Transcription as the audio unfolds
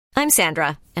I'm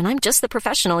Sandra, and I'm just the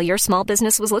professional your small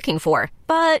business was looking for.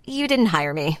 But you didn't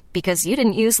hire me because you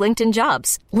didn't use LinkedIn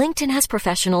Jobs. LinkedIn has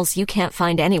professionals you can't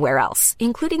find anywhere else,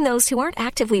 including those who aren't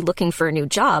actively looking for a new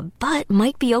job, but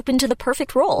might be open to the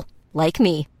perfect role, like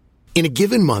me. In a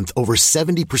given month, over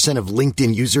 70% of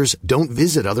LinkedIn users don't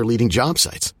visit other leading job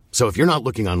sites. So if you're not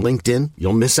looking on LinkedIn,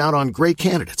 you'll miss out on great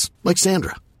candidates like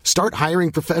Sandra. Start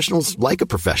hiring professionals like a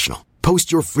professional.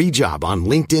 Post your free job on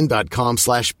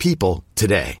linkedin.com/people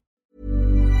today.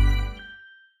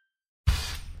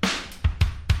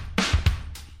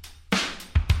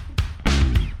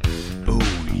 Oh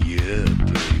yeah,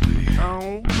 baby.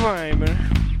 Oh, baby.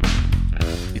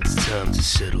 It's time to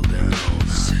settle down.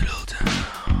 Settle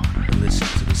down. And listen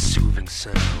to the soothing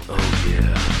sound. Oh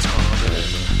yeah, Tom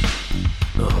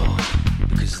Emma. Oh,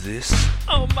 because this.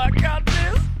 Oh my God,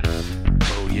 this.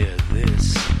 Oh yeah,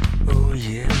 this. Oh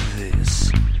yeah,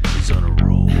 this is on a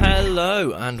roll.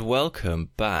 Hello and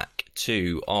welcome back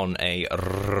to On a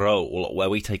Roll, where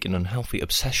we take an unhealthy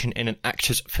obsession in an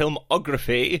actor's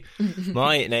filmography.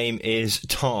 My name is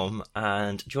Tom,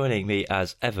 and joining me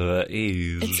as ever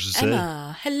is... It's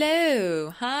Emma.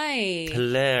 Hello. Hi.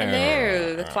 Hello.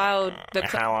 Hello. The cloud...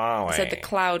 How are we? I said the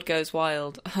cloud goes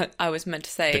wild. I was meant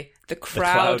to say the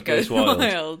crowd goes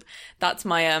wild. That's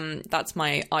my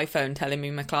iPhone telling me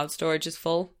my cloud storage is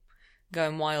full.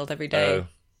 Going wild every day.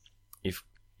 Oh,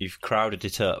 you've crowded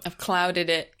it up. I've clouded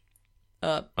it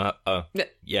up.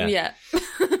 Yeah. Yeah.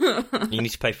 You need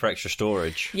to pay for extra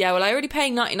storage. Yeah, well, I already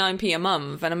paying 99p a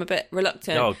month, and I'm a bit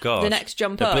reluctant. Oh, God. The next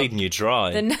jump They're up... bleeding you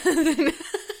dry. The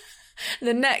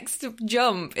next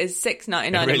jump is $6.99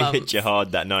 It really a month. hit you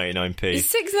hard, that 99p.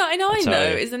 It's $6.99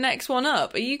 though, is the next one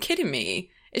up. Are you kidding me?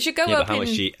 It should go up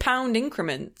in pound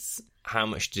increments. How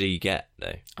much do you get,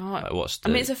 though? Oh, Like, what's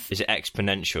the... is it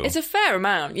exponential? It's a fair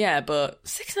amount, yeah, but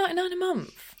 $6.99 a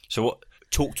month. So what?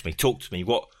 Talk to me.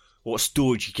 What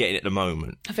storage are you getting at the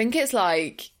moment? I think it's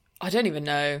like, I don't even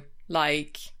know,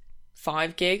 like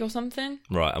 5 gig or something.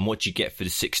 Right, and what do you get for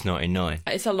the $6.99?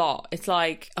 It's a lot. It's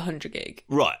like 100 gig.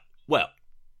 Right. Well,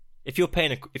 if you're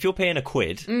paying a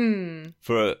quid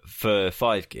for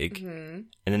 5 gig, and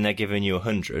then they're giving you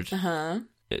 100,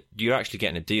 you're actually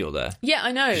getting a deal there. Yeah,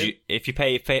 I know. If you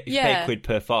pay a quid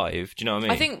per 5, do you know what I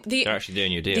mean? I think they're actually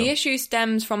doing you a deal. The issue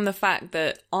stems from the fact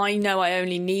that I know I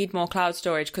only need more cloud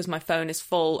storage because my phone is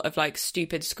full of like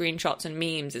stupid screenshots and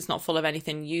memes. It's not full of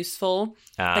anything useful.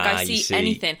 Like I see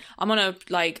anything.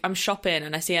 I'm shopping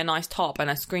and I see a nice top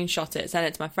and I screenshot it, send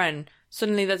it to my friend.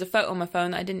 Suddenly there's a photo on my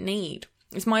phone that I didn't need.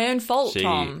 It's my own fault,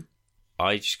 Tom.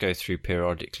 I just go through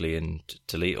periodically and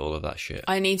delete all of that shit.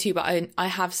 I need to, but I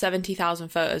have 70,000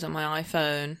 photos on my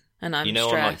iPhone, and I'm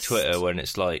stressed. On like Twitter when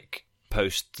it's like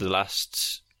post the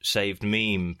last saved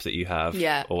meme that you have,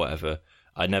 or whatever.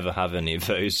 I never have any of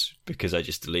those because I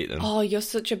just delete them. Oh, you're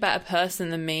such a better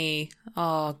person than me.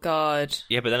 Oh God.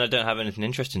 Yeah, but then I don't have anything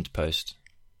interesting to post.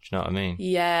 Do you know what I mean?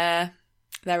 Yeah,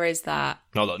 there is that.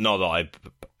 Not that I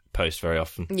post very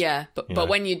often. Yeah, but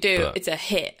when you do, it's a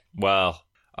hit. Well,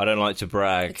 I don't like to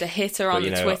brag. It's a hitter on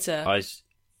the Twitter.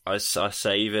 I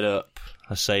save it up.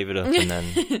 And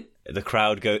then the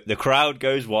crowd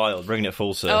goes wild, bringing it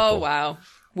full circle. Oh wow,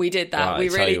 we did that. Right, we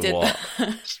really did that.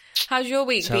 How's your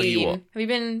week been? Have you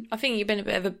been? I think you've been a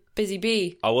bit of a busy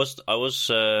bee. I was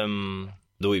the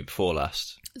week before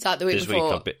last. Is that the week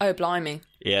before? Oh blimey.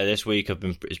 Yeah, this week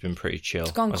it's been pretty chill.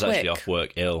 It's gone I was quick. actually off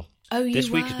work ill. Oh, this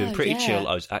week has been pretty chill.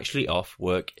 I was actually off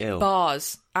work ill.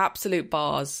 Bars. Absolute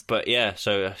bars. But yeah,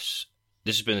 so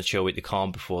this has been a chill week, the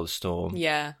calm before the storm.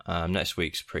 Yeah. Next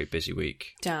week's a pretty busy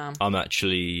week. Damn. I'm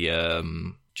actually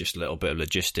just a little bit of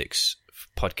logistics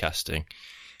podcasting.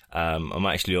 I'm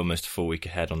actually almost a full week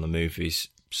ahead on the movies.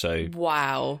 So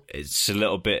wow. It's a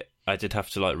little bit... I did have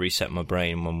to like reset my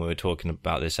brain when we were talking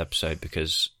about this episode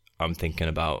because I'm thinking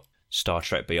about Star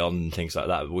Trek Beyond and things like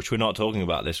that, which we're not talking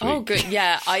about this week. Oh, good.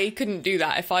 Yeah, I couldn't do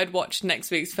that. If I'd watched next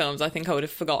week's films, I think I would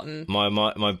have forgotten.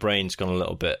 My brain's gone a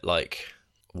little bit like,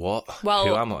 what? Well,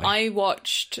 who am I? I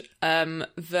watched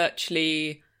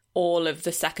virtually all of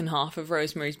the second half of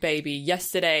Rosemary's Baby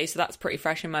yesterday, so that's pretty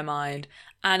fresh in my mind.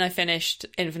 And I finished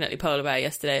Infinitely Polar Bear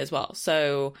yesterday as well.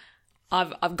 So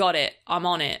I've got it. I'm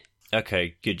on it.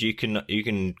 Okay, good. You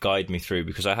can guide me through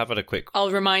because I have had a quick I'll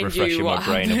remind refresh you in my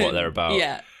brain of what they're about.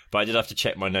 Yeah. But I did have to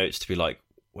check my notes to be like,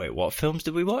 wait, what films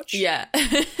did we watch? Yeah.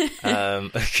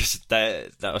 Because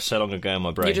that was so long ago in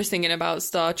my brain. You're just thinking about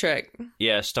Star Trek.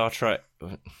 Yeah, Star Trek.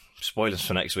 Spoilers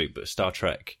for next week, but Star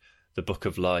Trek, The Book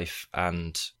of Life,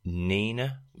 and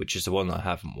Nina, which is the one that I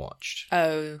haven't watched.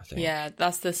 Oh, yeah,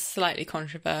 that's the slightly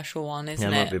controversial one, isn't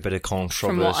it? There might be a bit of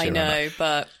controversy. From what I know,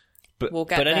 but we'll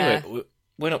get there. Anyway,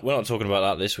 we're not talking about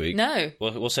that this week. No.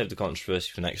 We'll save the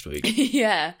controversy for next week.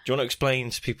 Yeah. Do you want to explain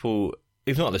to people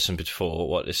who've not listened before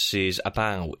what this is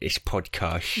about, this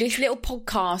podcast? This little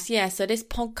podcast, yeah. So this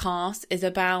podcast is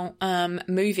about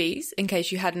movies, in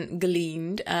case you hadn't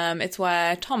gleaned. It's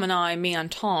where me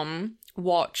and Tom,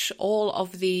 watch all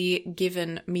of the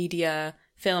given media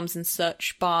films and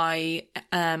such by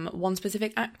one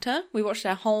specific actor. We watch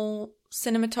their whole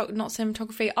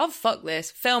filmography.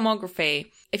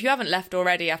 If you haven't left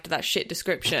already after that shit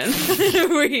description.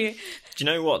 Do you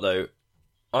know what, though?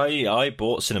 I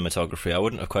bought cinematography. I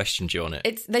wouldn't have questioned you on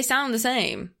it. They sound the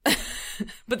same,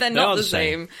 but they're not the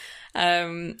same.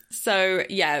 So,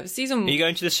 yeah, season... Are you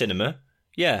going to the cinema?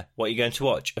 Yeah. What are you going to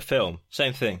watch? A film?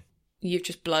 Same thing. You've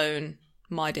just blown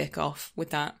my dick off with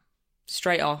that.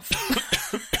 Straight off.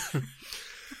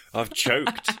 I've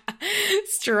choked.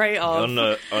 Straight off.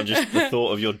 On just the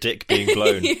thought of your dick being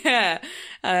blown. Yeah.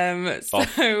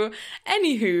 Anywho,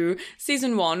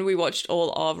 season 1, we watched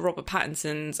all of Robert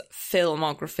Pattinson's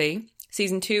filmography.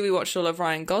 Season 2, we watched all of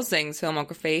Ryan Gosling's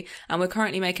filmography, and we're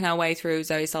currently making our way through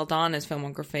Zoe Saldana's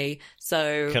filmography.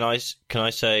 So, can I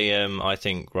say I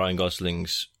think Ryan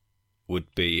Gosling's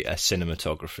would be a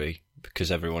cinematography,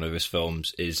 because every one of his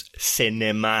films is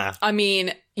cinema. I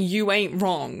mean, you ain't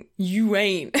wrong. You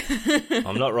ain't.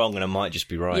 I'm not wrong, and I might just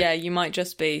be right. Yeah, you might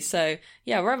just be. So,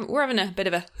 yeah, we're having a bit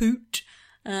of a hoot.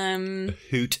 A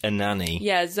hoot and nanny.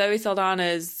 Yeah, Zoe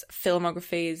Saldana's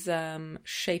filmography is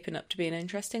shaping up to be an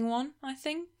interesting one, I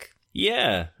think.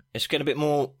 Yeah, it's getting a bit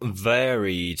more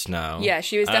varied now. Yeah,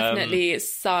 she was definitely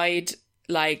sidestepped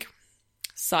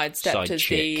as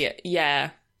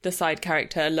the side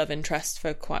character, love interest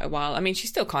for quite a while. I mean, she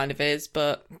still kind of is,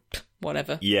 but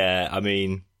whatever. Yeah, I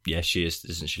mean, yeah, she is,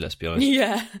 isn't she? Let's be honest.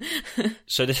 Yeah.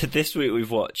 So this week we've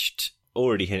watched,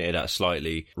 already hinted at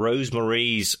slightly,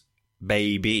 Rosemary's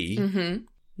Baby,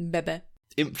 Bebe,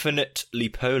 Infinitely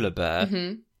Polar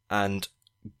Bear, and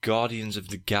Guardians of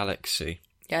the Galaxy.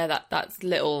 Yeah, that's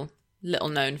little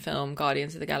known film,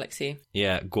 Guardians of the Galaxy.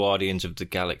 Yeah, Guardians of the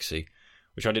Galaxy,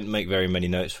 which I didn't make very many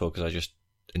notes for because I just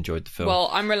enjoyed the film. Well,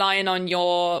 I'm relying on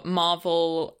your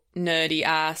Marvel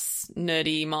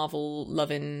nerdy Marvel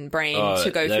loving brain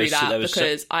to go through that,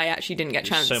 because I actually didn't get a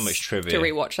chance so much trivia to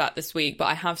rewatch that this week, but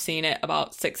I have seen it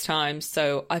about 6 times,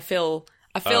 so I feel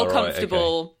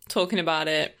comfortable talking about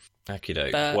it. Okie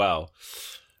doke. Well,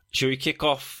 should we kick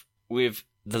off with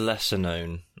the lesser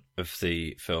known of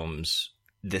the films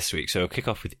this week? So we'll kick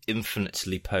off with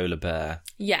Infinitely Polar Bear.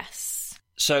 Yes.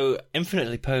 So,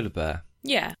 Infinitely Polar Bear.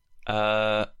 Yeah.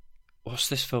 What's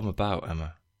this film about,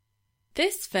 Emma?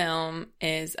 This film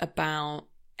is about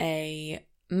a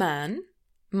man,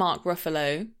 Mark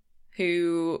Ruffalo,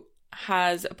 who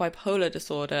has bipolar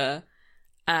disorder,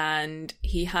 and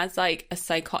he has like a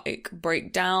psychotic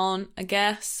breakdown, I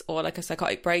guess, or like a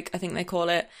psychotic break, I think they call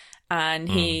it, and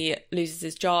he loses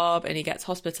his job and he gets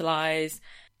hospitalized,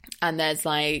 and there's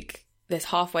like this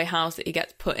halfway house that he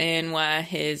gets put in where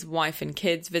his wife and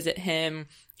kids visit him,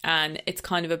 and it's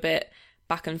kind of a bit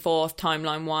back and forth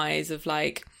timeline wise of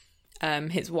like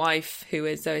his wife, who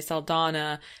is Zoe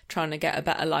Saldana, trying to get a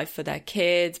better life for their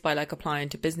kids by like applying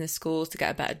to business schools to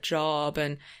get a better job,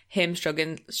 and him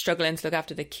struggling to look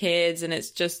after the kids. And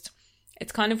it's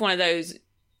kind of one of those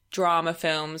drama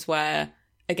films where,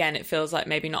 again, it feels like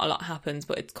maybe not a lot happens,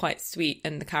 but it's quite sweet,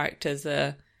 and the characters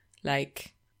are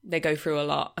like, they go through a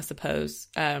lot, I suppose.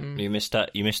 You missed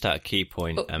that key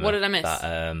point, Emma. What did I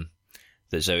miss?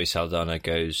 That Zoe Saldana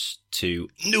goes to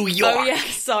New York. Oh yeah,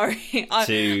 sorry.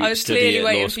 I was clearly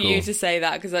waiting for you to say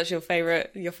that, because that's your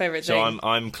favorite thing. So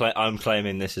I'm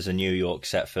claiming this as a New York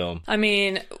set film. I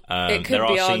mean, it could there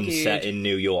be are argued. scenes set in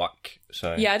New York.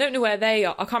 So yeah, I don't know where they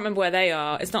are. I can't remember where they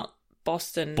are. It's not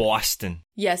Boston.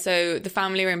 Yeah, so the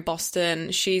family are in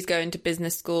Boston. She's going to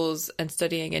business schools and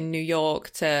studying in New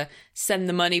York to send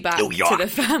the money back to the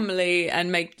family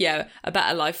and make a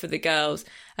better life for the girls.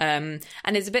 And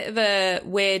it's a bit of a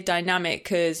weird dynamic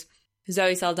because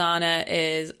Zoe Saldana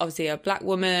is obviously a black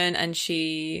woman, and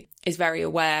she is very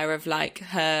aware of like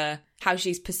how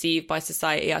she's perceived by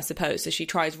society, I suppose. So she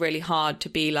tries really hard to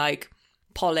be like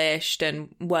polished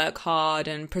and work hard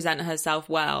and present herself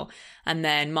well. And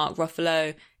then Mark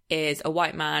Ruffalo is a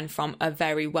white man from a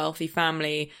very wealthy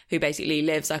family who basically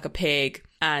lives like a pig.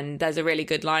 And there's a really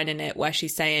good line in it where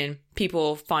she's saying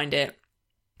people find it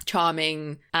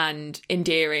charming and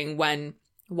endearing when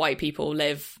white people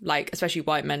live like, especially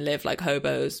white men live like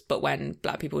hobos, but when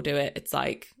black people do it, it's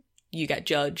like you get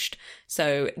judged.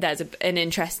 So there's an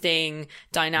interesting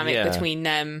dynamic between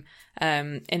them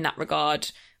in that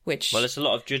regard, which... Well, there's a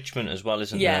lot of judgment as well,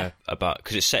 isn't there? About,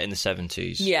 because it's set in the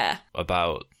 70s. Yeah.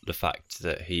 About the fact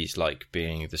that he's like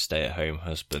being the stay-at-home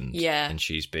husband. Yeah. And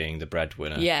she's being the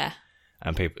breadwinner. Yeah.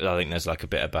 And people, I think there's like a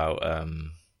bit about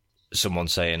someone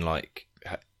saying like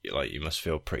you must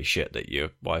feel pretty shit that your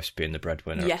wife's being the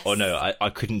breadwinner. Yes. Or no, I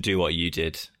couldn't do what you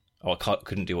did. Or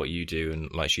couldn't do what you do,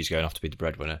 and like she's going off to be the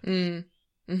breadwinner.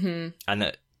 Mm-hmm. And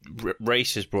that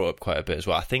race is brought up quite a bit as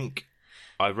well. I think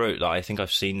I wrote that I think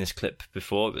I've seen this clip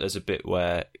before, but there's a bit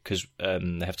where, because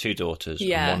they have two daughters,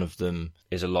 and one of them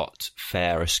is a lot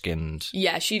fairer skinned.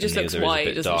 Yeah, she just looks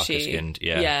white, doesn't she? Skinned,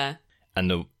 yeah.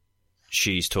 And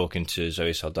she's talking to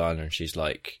Zoe Saldana, and she's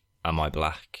like, "Am I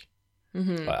black?"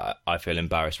 Mm-hmm. Like, I feel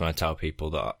embarrassed when I tell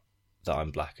people that I'm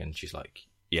black, and she's like,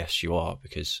 "Yes, you are,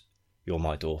 because you're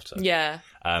my daughter." Yeah.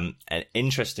 And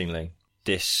interestingly,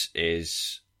 this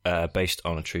is based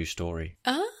on a true story.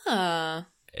 Ah.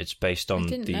 It's based on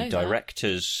the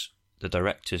director's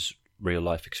real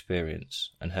life experience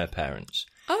and her parents.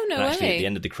 Oh, no and actually, way. at the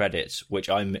end of the credits, which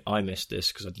I missed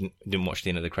this because I didn't watch the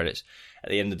end of the credits. At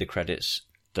the end of the credits,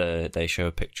 they show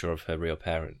a picture of her real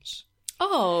parents.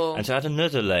 Oh. And to add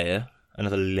another layer.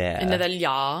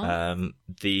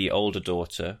 The older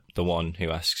daughter, the one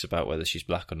who asks about whether she's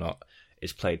black or not,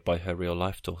 is played by her real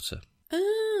life daughter.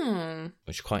 Oh.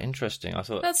 Which is quite interesting. I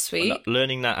thought that's sweet.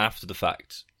 Learning that after the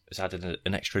fact has added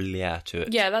an extra layer to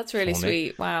it. Yeah, that's really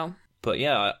sweet. Wow. But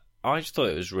yeah, I just thought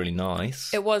it was really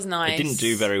nice. It was nice. It didn't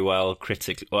do very well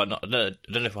critically. Well, I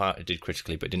don't know how it did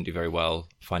critically, but it didn't do very well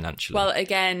financially. Well,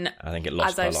 again, I think it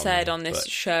lost as I've said on this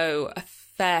show a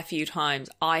fair few times,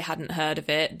 I hadn't heard of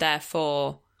it,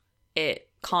 therefore it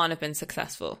can't have been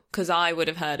successful, because I would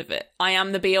have heard of it. I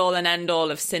am the be-all and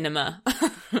end-all of cinema.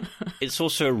 It's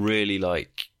also a really,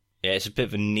 it's a bit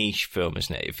of a niche film,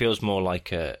 isn't it? It feels more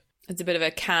like a... It's a bit of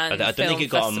a Cannes I don't film think it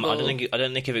got. festival I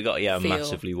don't think if it got a feel.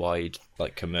 massively wide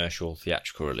commercial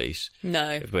theatrical release.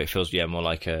 No, but it feels more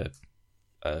like a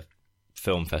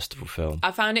film festival film.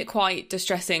 I found it quite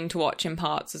distressing to watch in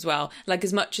parts as well. Like,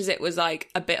 as much as it was a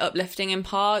bit uplifting in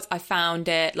parts, I found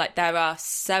it there are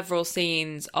several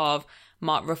scenes of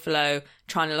Mark Ruffalo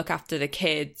trying to look after the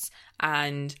kids,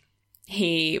 and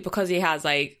because he has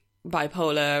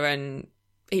bipolar and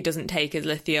he doesn't take his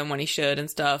lithium when he should and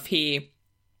stuff, he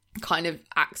kind of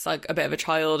acts like a bit of a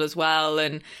child as well,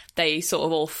 and they sort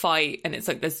of all fight, and it's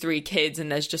there's three kids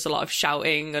and there's just a lot of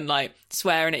shouting and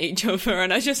swearing at each other,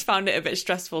 and I just found it a bit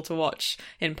stressful to watch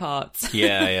in parts.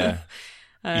 Yeah.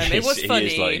 It was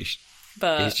funny,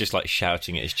 but he's just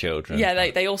shouting at his children.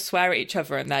 Yeah, they all swear at each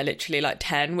other, and they're literally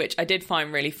 10, which I did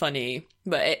find really funny,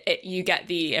 but you get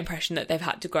the impression that they've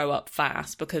had to grow up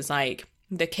fast, because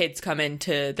the kids come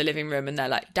into the living room and they're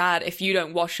like, "Dad, if you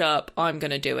don't wash up, I'm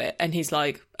going to do it." And he's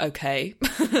like, "Okay."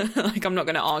 I'm not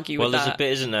going to argue with that. Well, there's a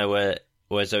bit, isn't there, where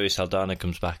Zoe Saldana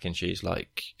comes back and she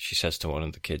says to one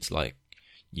of the kids,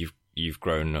 you've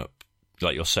grown up,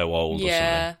 you're so old or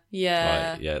something.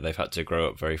 Yeah. They've had to grow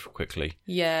up very quickly.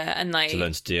 Yeah, and to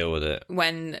learn to deal with it.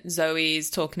 When Zoe's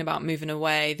talking about moving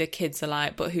away, the kids are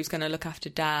like, "But who's going to look after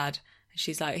Dad?"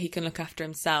 She's like, "He can look after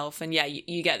himself." And yeah,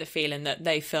 you get the feeling that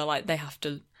they feel like they have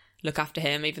to look after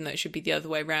him, even though it should be the other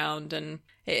way around. And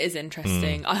it is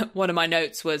interesting. One of my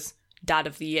notes was Dad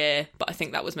of the Year, but I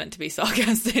think that was meant to be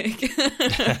sarcastic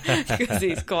because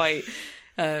he's quite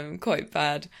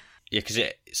bad. Yeah, because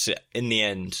in the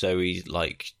end, Zoe,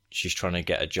 she's trying to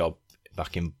get a job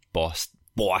back in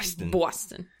Boston.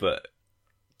 But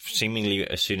seemingly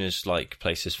as soon as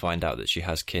places find out that she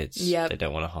has kids, they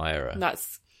don't want to hire her.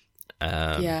 That's...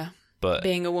 but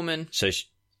being a woman. So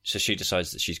she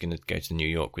decides that she's going to go to New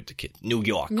York with the kids. New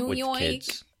York with the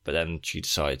kids. But then she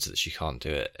decides that she can't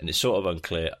do it, and it's sort of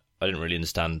unclear. I didn't really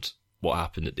understand what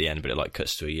happened at the end, but it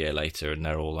cuts to a year later, and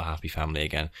they're all a happy family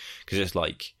again. Because it's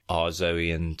are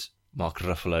Zoe and Mark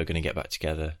Ruffalo going to get back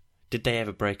together? Did they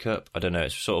ever break up? I don't know.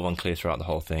 It's sort of unclear throughout the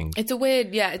whole thing. It's a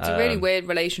weird, it's a really weird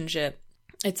relationship.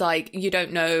 It's you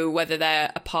don't know whether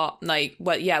they're apart,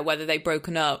 whether they've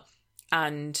broken up,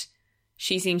 and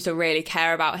she seems to really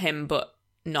care about him, but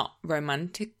not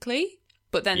romantically.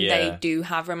 But then they do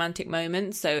have romantic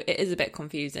moments, so it is a bit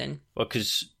confusing. Well,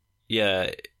 because,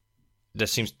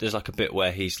 there's a bit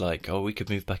where he's "Oh, we could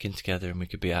move back in together and we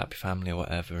could be a happy family or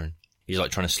whatever." And he's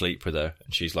trying to sleep with her,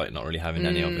 and she's not really having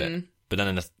any of it. But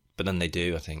then they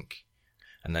do, I think.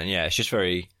 And then, it's just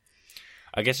very...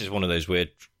 I guess it's one of those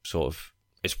weird sort of...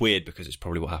 It's weird because it's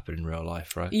probably what happened in real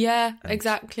life, right? Yeah, and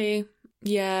exactly.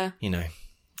 Yeah.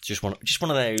 Just one of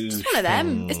those. Just one of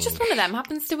them. It's just one of them.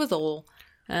 Happens to us all.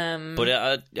 But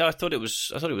I thought it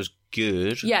was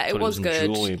good. Yeah, it was good.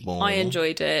 Enjoyable. I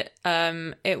enjoyed it.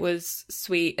 It was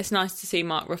sweet. It's nice to see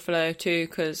Mark Ruffalo too,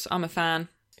 because I'm a fan.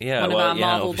 Yeah, one of our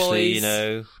Marvel obviously,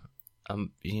 boys.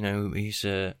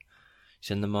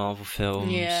 he's in the Marvel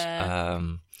films. Yeah.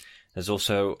 There's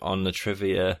also on the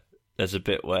trivia, there's a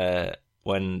bit where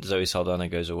when Zoe Saldana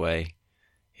goes away,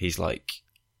 he's like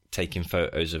taking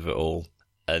photos of it all,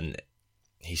 and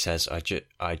he says,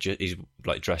 he's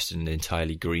like dressed in an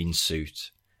entirely green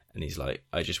suit, and he's like,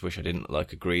 I just wish I didn't look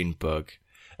like a green bug.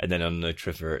 And then on the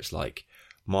trivia, it's like,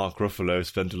 Mark Ruffalo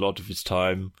spent a lot of his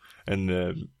time in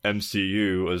the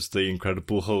MCU as the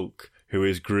Incredible Hulk, who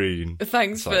is green.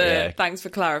 Thanks for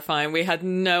clarifying. We had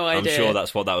no idea. I'm sure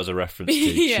that's what that was a reference to.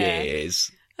 Yeah.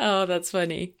 Cheers. Oh, that's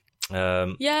funny.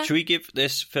 Should we give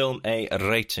this film a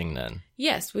rating then?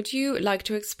 Yes. Would you like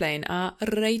to explain our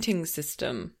rating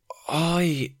system?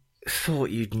 I thought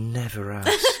you'd never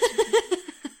ask.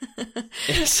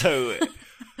 So,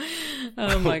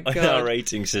 oh my God. In our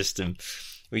rating system,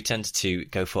 we tend to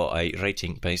go for a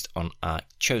rating based on our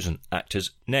chosen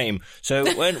actor's name.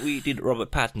 So when we did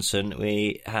Robert Pattinson,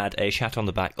 we had a chat on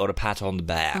the back or a pat on the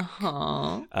back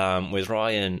with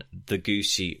Ryan the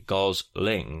Goosey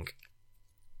Gosling.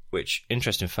 Which,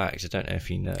 interesting fact, I don't know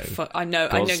if you know. I know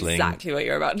exactly what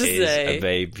you're about to say. A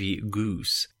baby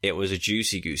goose. It was a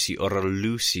juicy goosey or a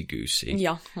loosey goosey.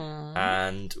 Yeah.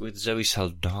 And with Zoe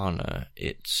Saldana,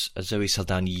 it's a Zoe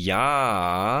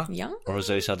Saldana or a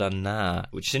Zoe Saldana,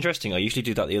 which is interesting. I usually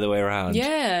do that the other way around.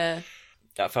 Yeah.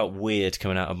 That felt weird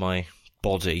coming out of my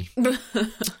body.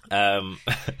 Probably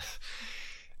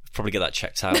get that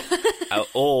checked out.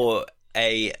 Or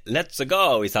a Let's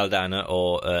Go Saldana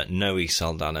or a Noe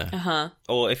Saldana.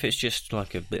 Or if it's just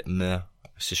like a bit meh,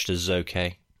 it's just a Zoke.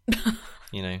 I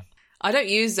don't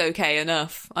use Zoke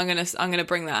enough. I'm gonna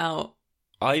bring that out.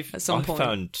 I've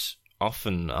found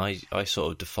often I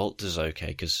sort of default to Zoke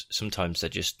because sometimes they're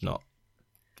just not.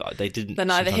 They're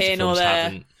neither here nor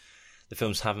there. The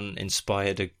films haven't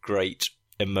inspired a great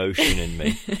emotion in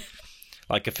me.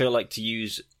 Like I feel like to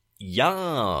use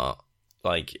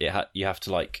like you have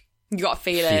to like. You got to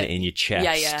feel it in your chest.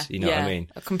 Yeah. You know what I mean?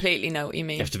 I completely know what you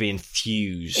mean. You have to be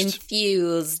infused.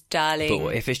 Infused, darling.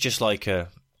 But if it's just like I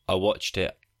watched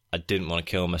it, I didn't want to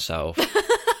kill myself,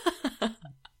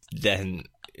 then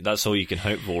that's all you can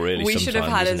hope for, really. We should have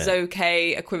had a Zoke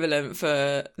equivalent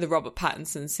for the Robert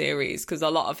Pattinson series, because a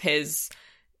lot of his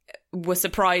were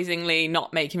surprisingly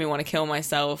not making me want to kill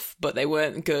myself, but they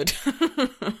weren't good.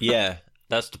 Yeah,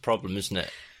 that's the problem, isn't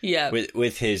it? Yeah.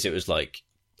 With his, it was like,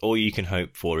 all you can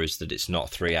hope for is that it's not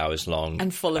 3 hours long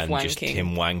and full of wanking. Just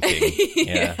him wanking.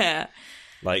 Yeah.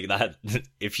 Like that.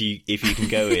 If you can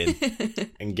go in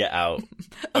and get out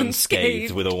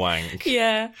unscathed with a wank,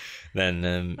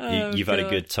 then you've had a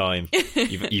good time.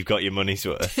 You've got your money's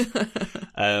worth.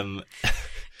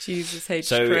 Jesus H.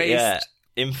 So Christ. yeah,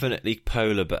 Infinitely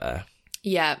Polar Bear.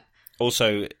 Yeah.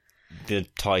 Also, the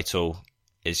title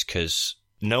is because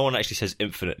no one actually says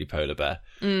infinitely polar bear,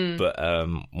 but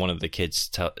one of the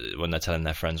kids, when they're telling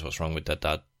their friends what's wrong with their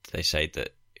dad, they say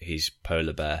that he's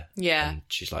polar bear. Yeah. And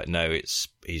she's like, no,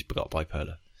 he's got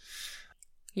bipolar.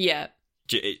 Yeah.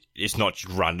 It's not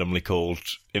just randomly called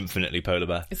Infinitely Polar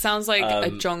Bear. It sounds like a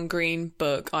John Green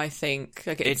book, I think.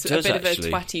 Like it's a bit of a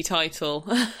twatty title.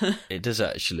 It does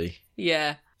actually.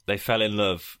 Yeah. They fell in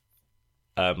love,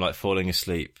 like falling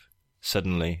asleep.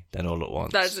 Suddenly, then all at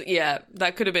once.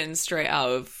 That could have been straight out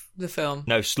of the film.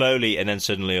 No, slowly and then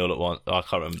suddenly all at once. Oh, I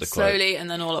can't remember the quote. Slowly and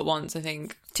then all at once, I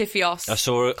think. Tiffios. I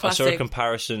saw a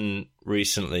comparison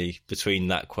recently between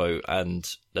that quote and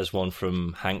there's one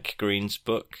from Hank Green's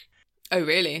book. Oh,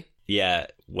 really? Yeah,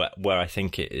 where I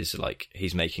think it is like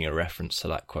he's making a reference to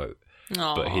that quote.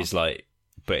 Aww.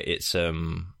 But it's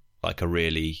like a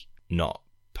really not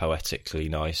poetically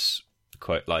nice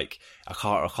quote. Like I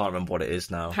can't remember what it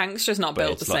is now. Hank's just not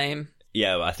built the same.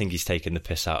 Yeah, I think he's taken the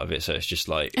piss out of it. So it's just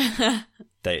like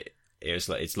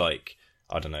it's like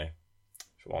I don't know.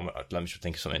 Let me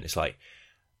think of something. It's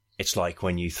like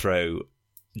when you throw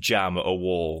jam at a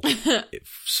wall, it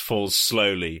falls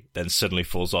slowly, then suddenly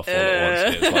falls off all at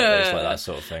once. It's like that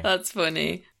sort of thing. That's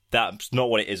funny. That's not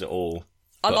what it is at all.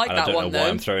 I like that one. I don't know why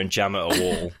I'm throwing jam at a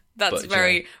wall. That's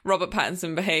very Robert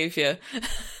Pattinson behaviour.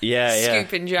 Yeah.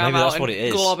 Scooping jam Maybe out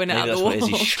and globbing it out the wall.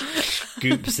 He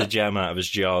scoops the jam out of his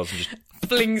jars and just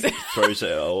flings it, throws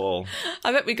it at a wall.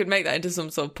 I bet we could make that into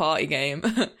some sort of party game.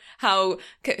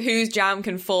 Whose jam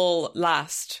can fall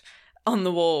last on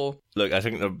the wall? Look, I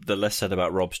think the less said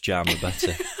about Rob's jam, the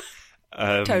better.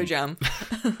 Toe jam.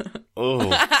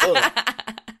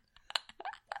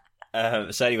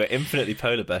 So anyway, Infinitely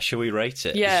Polar Bear, shall we rate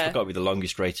it? Yeah. It's got to be the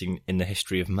longest rating in the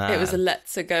history of man. It was a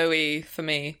let's-a-go-y for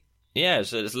me. Yeah,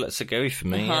 so it's let's-a-go-y for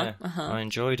me, I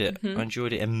enjoyed it. I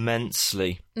enjoyed it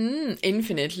immensely.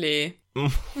 Infinitely.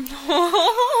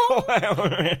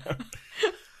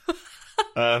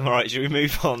 Right, should we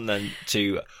move on then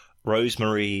to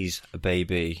Rosemary's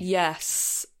Baby?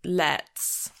 Yes,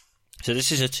 let's. So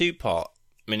this is a 2-part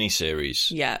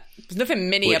miniseries. Yeah, there's nothing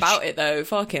mini about it though.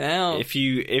 Fucking hell! If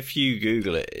you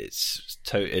Google it, it's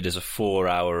touted as a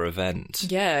 4-hour event.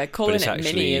 Yeah, calling it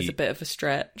mini is a bit of a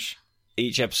stretch.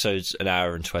 Each episode's an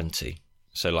hour and 20.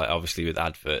 So, like, obviously with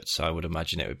adverts, I would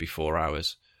imagine it would be 4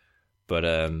 hours. But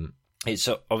it's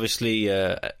obviously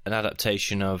an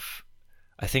adaptation of,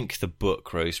 I think, the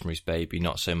book Rosemary's Baby,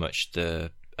 not so much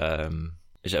the.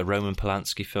 Is it a Roman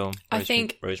Polanski film?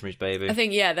 Rosemary's Baby. I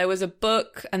think, yeah, there was a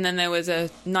book, and then there was a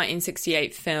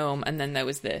 1968 film, and then there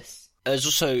was this. There's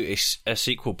also a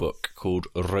sequel book called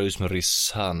Rosemary's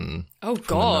Son. Oh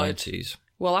God! From the 90s.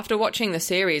 Well, after watching the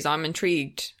series, I'm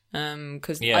intrigued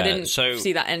because I didn't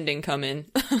see that ending coming.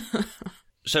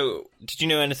 So, did you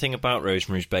know anything about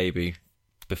Rosemary's Baby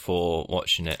before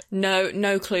watching it?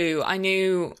 No clue. I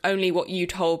knew only what you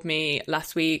told me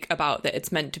last week about that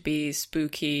it's meant to be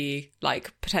spooky,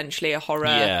 like potentially a horror.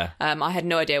 Yeah. I had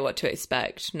no idea what to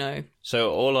expect. No.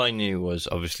 So all I knew was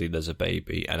obviously there's a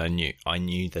baby, and I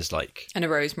knew there's like and a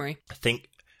Rosemary. I think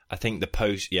the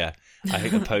post. Yeah, I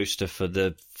think the poster for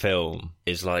the film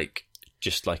is like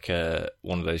just like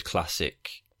one of those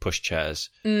classic push chairs,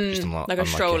 just on, like a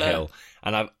stroller. Like a hill.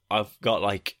 And I've got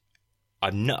like.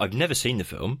 I've never seen the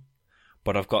film,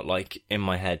 but I've got like in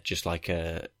my head just like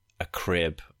a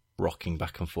crib rocking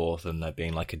back and forth, and there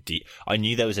being like I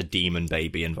knew there was a demon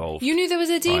baby involved. You knew there was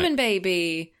a demon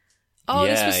baby. Oh,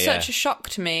 yeah, this was such a shock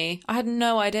to me. I had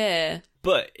no idea.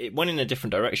 But it went in a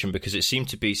different direction because it seemed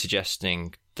to be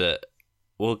suggesting that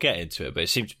we'll get into it, but it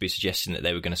seemed to be suggesting that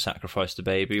they were going to sacrifice the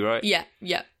baby, right? Yeah.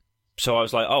 So I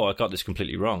was like, oh, I got this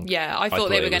completely wrong. Yeah, I thought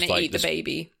they were going to eat the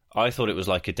baby. I thought it was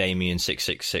like a Damien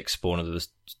 666 Spawn of the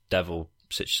Devil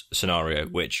scenario,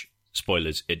 which,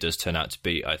 spoilers, it does turn out to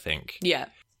be, I think. Yeah.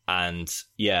 And,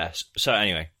 yeah, so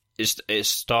anyway, it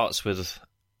starts with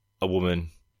a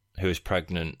woman who is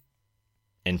pregnant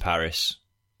in Paris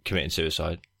committing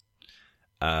suicide.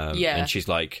 And she's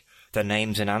like, the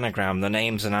name's an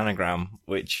anagram,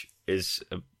 which is,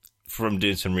 from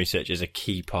doing some research, is a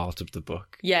key part of the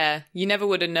book. Yeah, you never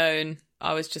would have known.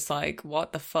 I was just like,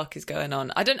 what the fuck is going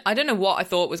on? I don't know what I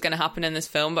thought was going to happen in this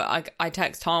film, but I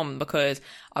text Tom because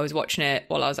I was watching it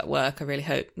while I was at work. I really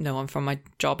hope no one from my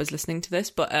job is listening to this,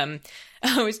 but I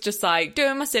was just like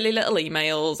doing my silly little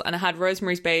emails, and I had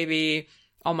Rosemary's Baby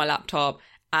on my laptop,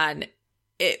 and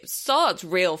it starts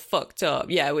real fucked up,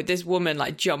 with this woman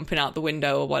like jumping out the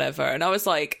window or whatever, and I was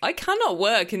like, I cannot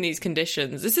work in these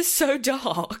conditions. This is so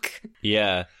dark.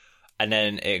 Yeah, and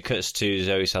then it cuts to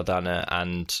Zoe Saldana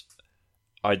and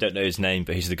I don't know his name,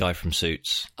 but he's the guy from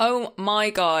Suits. Oh my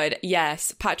God,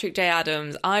 yes. Patrick J.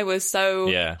 Adams. I was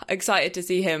so excited to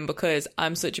see him because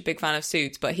I'm such a big fan of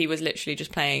Suits, but he was literally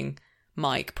just playing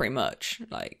Mike pretty much.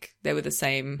 Like, they were the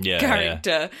same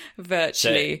character,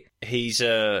 virtually.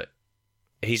 So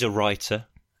he's a writer.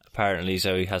 Apparently,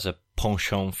 Zoe has a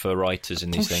penchant for writers in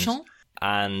these things.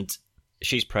 And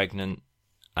she's pregnant,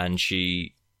 and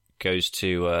she goes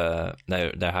to,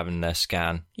 they're having their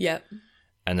scan. Yep.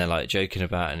 And they're like joking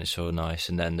about it, and it's all nice.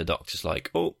 And then the doctor's like,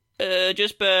 "Oh,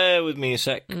 just bear with me a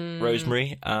sec,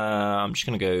 Rosemary. I'm just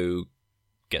gonna go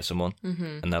get someone."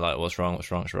 Mm-hmm. And they're like, "What's wrong?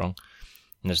 What's wrong? What's wrong?"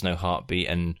 And there's no heartbeat,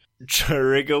 and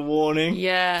trigger warning.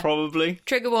 Yeah, probably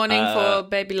trigger warning for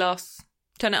baby loss.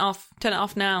 Turn it off. Turn it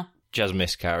off now. Just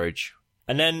miscarriage.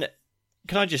 And then,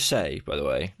 can I just say, by the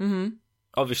way,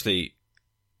 obviously,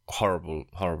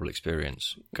 horrible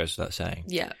experience. Goes without saying.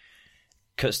 Yeah.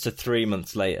 Cuts to 3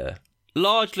 months later.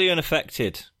 Largely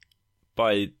unaffected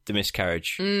by the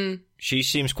miscarriage. She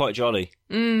seems quite jolly.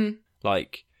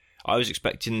 Like, I was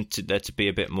expecting there to be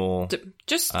a bit more...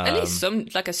 just at least some,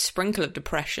 like a sprinkle of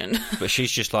depression. But she's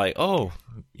just like, oh,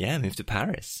 yeah, move to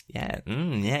Paris. Yeah,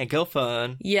 go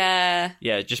fun. Yeah.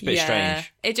 Yeah, just a bit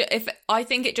strange. I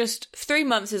think it just... 3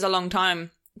 months is a long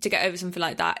time to get over something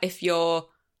like that if you're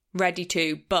ready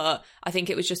to, but I think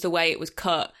it was just the way it was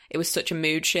cut. It was such a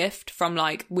mood shift from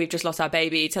like, we've just lost our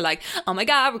baby to like, oh my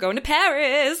God, we're going to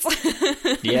Paris.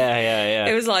 Yeah.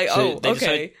 It was like, so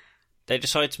okay. They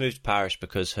decided to move to Paris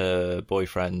because her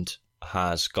boyfriend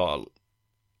has got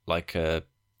like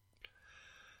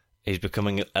he's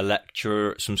becoming a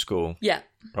lecturer at some school. Yeah.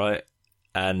 Right?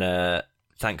 And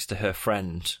thanks to her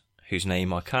friend, whose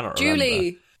name I cannot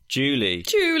remember. Julie.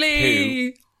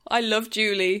 Who, I love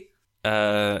Julie.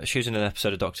 She was in an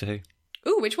episode of Doctor Who.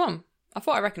 Ooh, which one? I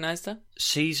thought I recognised her.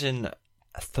 Season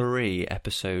 3,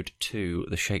 episode 2,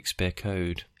 The Shakespeare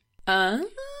Code.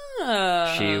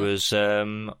 She was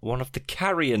one of the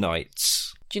Carrier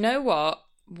Knights. Do you know what?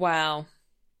 Wow.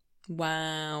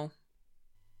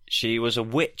 She was a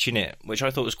witch in it, which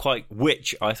I thought was quite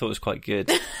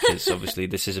good, because obviously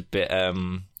this is a bit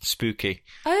spooky.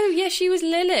 Oh, yeah, she was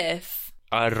Lilith.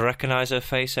 I'd recognise her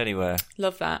face anywhere.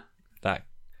 Love that.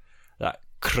 That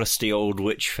crusty old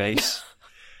witch face.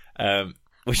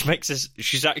 Which makes us...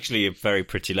 She's actually a very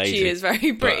pretty lady. She is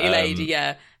very pretty lady,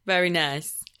 yeah. Very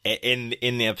nice. In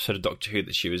the episode of Doctor Who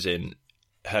that she was in,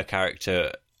 her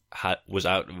character was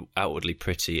outwardly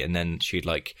pretty, and then she'd,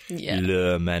 like,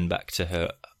 lure men back to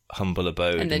her humble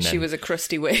abode. And then she was a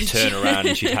crusty witch. Turn around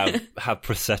and she'd have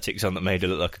prosthetics on that made her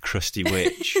look like a crusty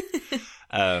witch.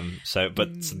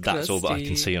 That's all that I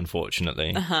can see,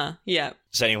 unfortunately. Yeah.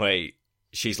 So anyway,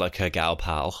 she's like her gal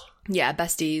pal. Yeah,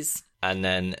 besties. And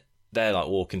then they're like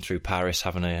walking through Paris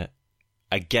having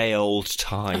a gay old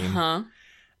time.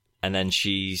 And then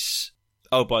she's...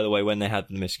 Oh, by the way, when they had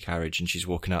the miscarriage and she's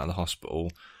walking out of the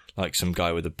hospital, like some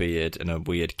guy with a beard and a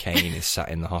weird cane is sat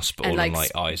in the hospital and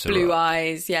like eyes blue are up.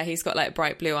 eyes. Yeah, he's got like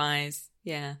bright blue eyes.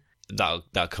 Yeah. That'll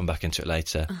come back into it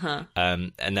later.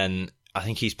 And then I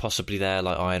think he's possibly there,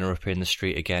 like eyeing her up in the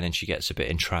street again, and she gets a bit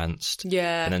entranced.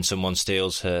 Yeah. And then someone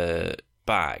steals her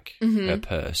bag, her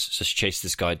purse. So she chases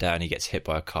this guy down, he gets hit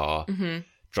by a car,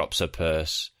 drops her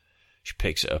purse. She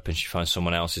picks it up and she finds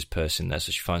someone else's purse in there,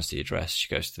 so she finds the address.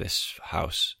 She goes to this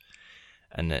house,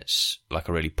 and it's like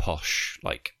a really posh,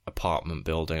 like, apartment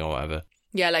building or whatever.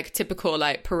 Yeah, like typical,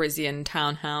 like, Parisian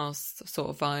townhouse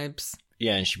sort of vibes.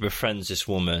 Yeah, and she befriends this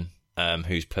woman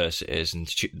whose purse it is, and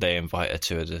they invite her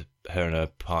to her and her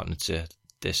partner to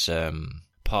this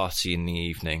party in the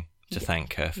evening to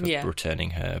thank her for returning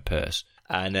her purse.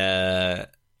 And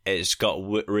it's got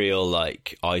real,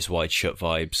 like, Eyes Wide Shut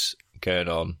vibes going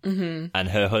on. And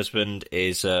her husband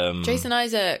is Jason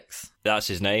Isaacs. That's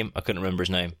his name. I couldn't remember his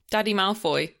name. Daddy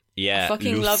Malfoy. Yeah, I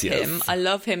fucking Lucius. love him. I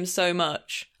love him so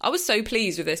much. I was so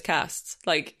pleased with this cast.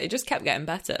 Like, it just kept getting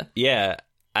better. Yeah,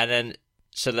 and then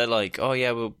so they're like, oh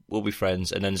yeah, we'll be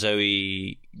friends. And then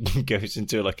Zoe goes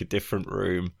into like a different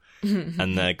room,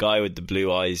 and the guy with the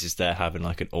blue eyes is there having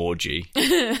like an orgy.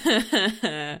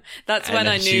 That's when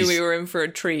I knew we were in for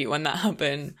a treat when that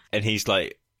happened. And he's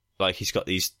like he's got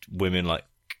these women like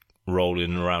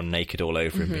rolling around naked all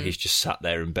over him, but he's just sat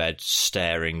there in bed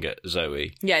staring at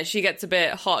Zoe. Yeah, she gets a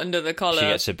bit hot under the collar. She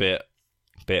gets a bit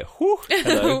whoo,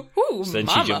 hello. Ooh, so then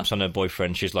mama. she jumps on her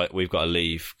boyfriend. She's like, we've got to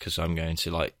leave because I'm going to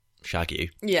like shag you.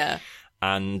 Yeah.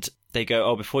 And they go,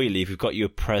 oh, before you leave, we've got you a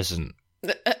present.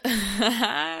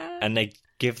 And they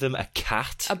give them a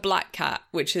cat. A black cat,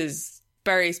 which is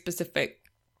very specific.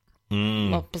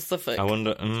 Well, Pacific. I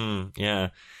wonder, yeah.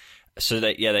 So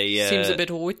they seems a bit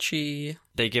witchy.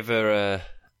 They give her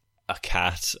a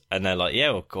cat, and they're like, yeah,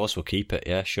 well, of course we'll keep it.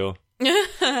 Yeah, sure.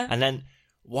 And then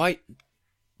why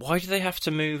do they have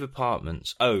to move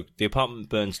apartments? Oh, the apartment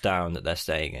burns down that they're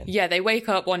staying in. Yeah, they wake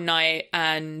up one night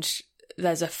and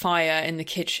there's a fire in the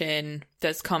kitchen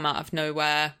that's come out of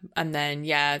nowhere, and then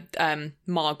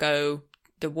Margot,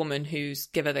 the woman who's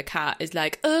give her the cat, is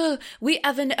like, oh, we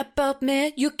have an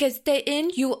apartment you can stay in.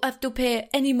 You have to pay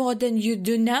any more than you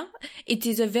do now. It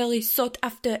is a very sought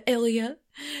after area.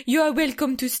 You are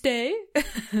welcome to stay.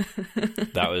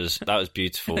 That was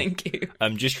beautiful. Thank you.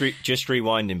 Just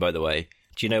rewinding, by the way.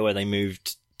 Do you know where they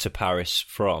moved to Paris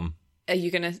from? Are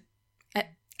you gonna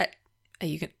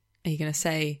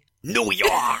say New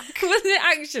York? Was it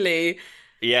actually?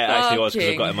 Yeah, actually it was, because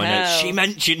I've got it in my notes. She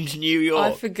mentioned New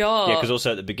York. I forgot. Yeah, because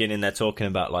also at the beginning they're talking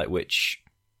about like which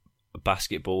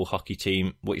basketball, hockey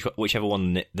team, whichever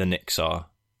one the Knicks are.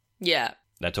 Yeah.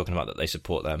 They're talking about that they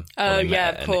support them. Oh, or they yeah,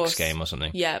 met at of a course. Knicks game or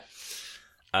something. Yeah.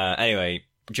 Anyway,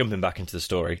 jumping back into the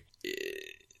story,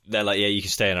 they're like, yeah, you can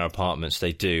stay in our apartments.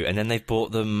 They do, and then they've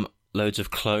bought them loads of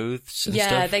clothes and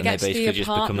stuff. Yeah, they get and they to the basically just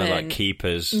become their like apartment.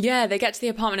 keepers. Yeah, they get to the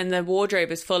apartment and their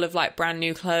wardrobe is full of like brand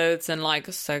new clothes and like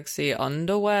sexy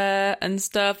underwear and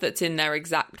stuff that's in their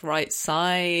exact right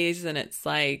size, and it's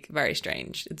like very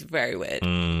strange. It's very weird.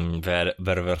 Very,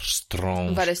 very, very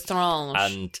strong. Very strange.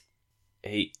 And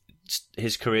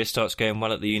his career starts going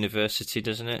well at the university,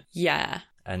 doesn't it? Yeah.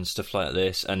 And stuff like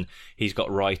this. And he's got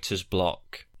writer's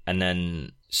block. And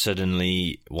then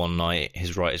suddenly one night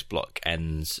his writer's block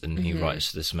ends and he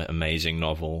writes this amazing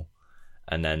novel.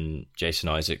 And then Jason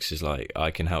Isaacs is like, I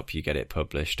can help you get it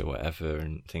published or whatever.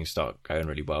 And things start going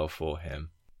really well for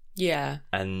him. Yeah.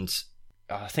 And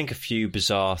I think a few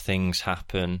bizarre things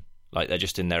happen. Like they're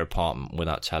just in their apartment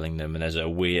without telling them. And there's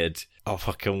a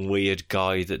fucking weird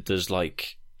guy that does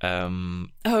like...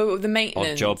 the maintenance.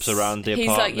 odd jobs around the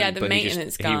apartment. He's like, the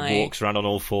maintenance guy. He walks around on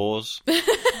all fours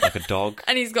like a dog.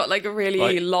 And he's got like a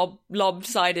really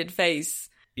lopsided face.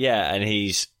 Yeah, and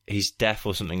he's he's deaf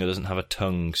or something, or doesn't have a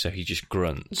tongue, so he just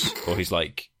grunts, or he's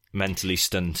like mentally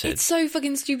stunted. It's so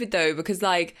fucking stupid though, because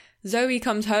like Zoe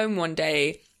comes home one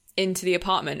day into the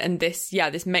apartment, and this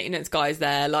maintenance guy's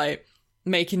there, like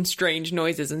making strange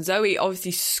noises, and Zoe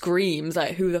obviously screams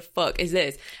like, "Who the fuck is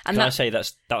this?" And Can I say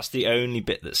that's the only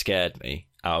bit that scared me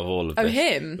out of all of this. Oh,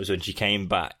 him? Was when she came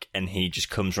back and he just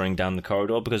comes running down the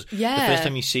corridor, because the Yeah. first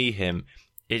time you see him,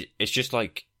 it's just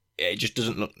like, it just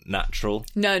doesn't look natural.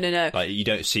 No. Like, you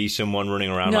don't see someone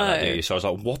running around No. like that, do you? So I was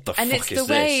like, what the And fuck it's is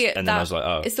the way this? And then I was like,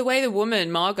 oh. It's the way the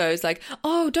woman, Margot, is like,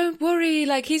 "Oh, don't worry,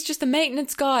 like, he's just a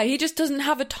maintenance guy. He just doesn't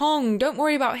have a tongue. Don't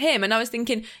worry about him." And I was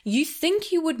thinking, you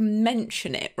think you would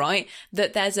mention it, right?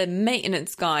 That there's a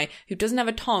maintenance guy who doesn't have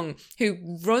a tongue, who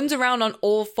runs around on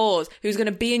all fours, who's going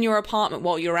to be in your apartment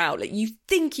while you're out. Like, you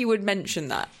think you would mention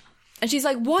that. And she's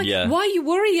like, "What? Yeah. Why are you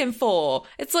worrying for?"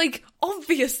 It's like,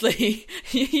 obviously,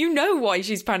 you know why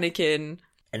she's panicking.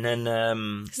 And then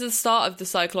This is the start of the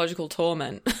psychological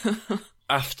torment.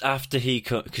 after he,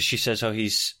 because she says, oh,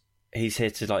 he's here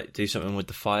to like do something with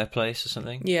the fireplace or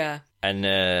something. Yeah. And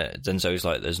then Zoe's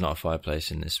like, there's not a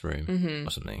fireplace in this room or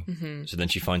something. So then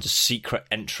she finds a secret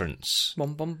entrance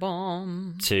Bom, bom,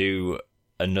 bom. to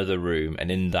another room, and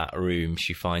in that room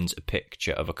she finds a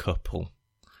picture of a couple,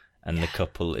 and the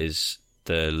couple is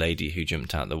the lady who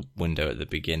jumped out the window at the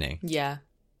beginning. Yeah.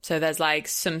 So there's like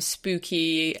some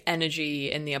spooky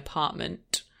energy in the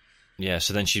apartment. Yeah,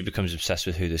 so then she becomes obsessed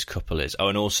with who this couple is. Oh,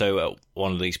 and also at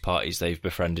one of these parties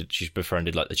she's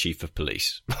befriended like the chief of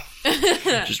police.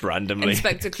 Just randomly.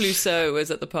 Inspector Clouseau was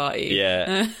at the party.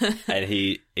 Yeah. And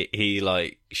he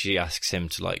like, she asks him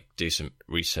to like do some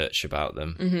research about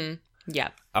them. Mm-hmm. Yeah.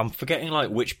 I'm forgetting like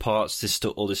which parts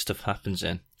all this stuff happens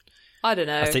in. I don't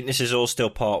know. I think this is all still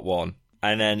part one.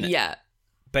 And then Yeah.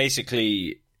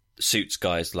 basically Suits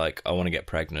guy's like, I want to get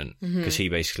pregnant, because he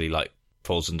basically like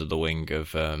falls under the wing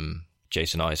of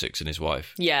Jason Isaacs and his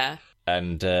wife. Yeah.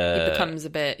 And He becomes a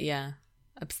bit,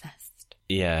 obsessed.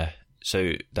 yeah,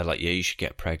 so they're like, yeah, you should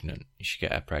get pregnant. You should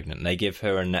get her pregnant. And they give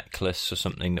her a necklace or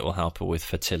something that will help her with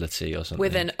fertility or something.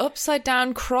 With an upside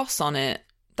down cross on it.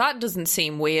 That doesn't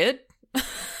seem weird.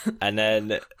 And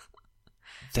then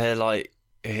they're like,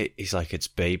 he's like, it's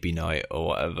baby night or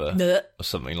whatever, Blech. or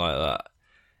something like that.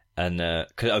 And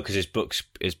because his books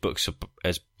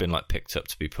has been like picked up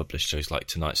to be published, so he's like,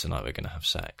 tonight's the night we're gonna have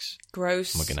sex.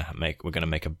 Gross. And we're gonna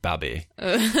make a baby.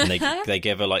 And they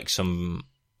give her like some.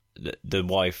 The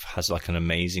wife has like an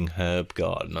amazing herb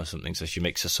garden or something, so she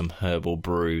makes her some herbal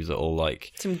brew that will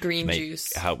like some green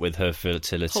juice, help with her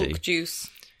fertility. Hulk juice.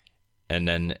 And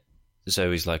then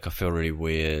Zoe's like, I feel really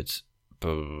weird,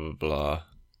 blah blah blah, blah.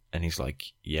 And he's like,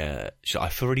 yeah, I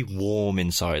feel really warm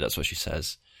inside. That's what she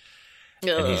says.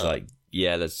 And he's like,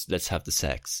 yeah, let's have the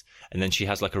sex. And then she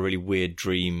has like a really weird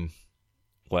dream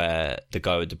where the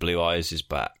guy with the blue eyes is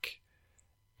back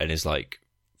and is like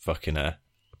fucking her,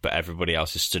 but everybody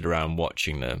else is stood around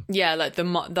watching them. Yeah, like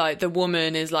the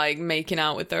woman is like making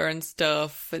out with her and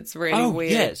stuff. It's really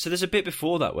weird. Yeah, so there's a bit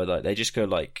before that where like they just go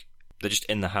like, they're just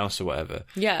in the house or whatever.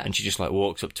 Yeah. And she just like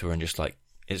walks up to her and just like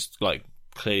is like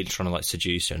clearly trying to like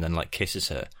seduce her, and then like kisses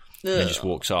her. And then just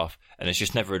walks off, and it's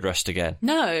just never addressed again.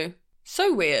 No.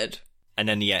 So weird. And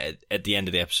then, yeah, at the end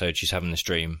of the episode, she's having this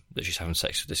dream that she's having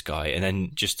sex with this guy. And then,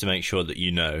 just to make sure that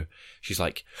you know, she's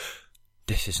like,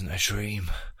 this isn't a dream.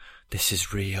 This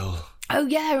is real. Oh,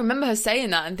 yeah, I remember her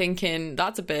saying that and thinking,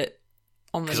 that's a bit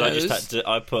on the nose.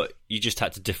 Because you just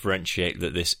had to differentiate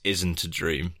that this isn't a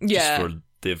dream. Yeah. Just for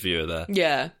the viewer there.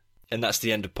 Yeah. And that's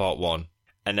the end of part one.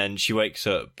 And then she wakes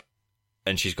up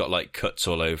and she's got like cuts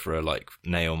all over her, like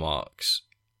nail marks.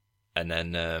 And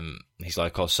then he's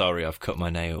like, oh, sorry, I've cut my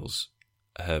nails.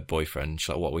 Her boyfriend, she's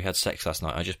like, what, we had sex last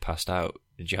night? I just passed out.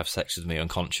 Did you have sex with me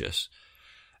unconscious?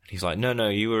 And he's like, no,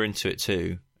 you were into it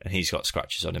too. And he's got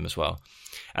scratches on him as well.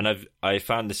 And I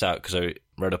found this out because I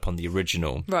read up on the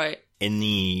original. Right. In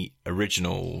the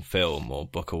original film or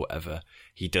book or whatever,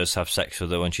 he does have sex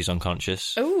with her when she's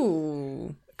unconscious.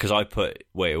 Ooh. Because I put,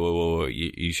 wait,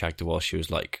 you shagged her while she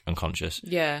was like unconscious.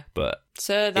 Yeah. But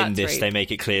so that's in this, rape. they make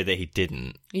it clear that he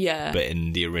didn't. Yeah. But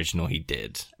in the original, he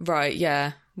did. Right,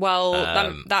 yeah.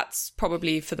 Well, that's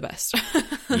probably for the best.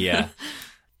 Yeah.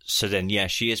 So then, yeah,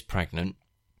 she is pregnant.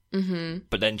 Mm-hmm.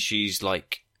 But then she's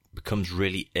like, becomes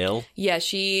really ill. Yeah,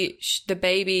 the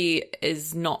baby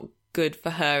is not good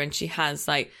for her, and she has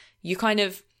like,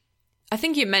 I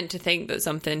think you're meant to think that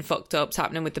something fucked up's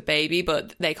happening with the baby,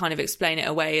 but they kind of explain it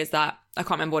away as that, I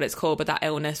can't remember what it's called, but that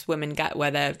illness women get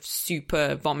where they're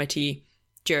super vomity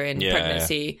during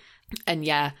pregnancy. Yeah. And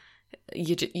yeah,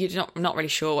 you're not really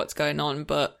sure what's going on,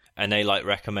 but... And they like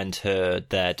recommend her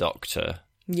their doctor.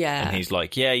 Yeah. And he's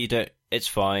like, yeah, it's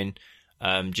fine.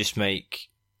 just make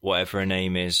whatever her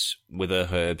name is with her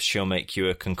herbs. She'll make you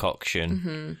a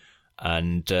concoction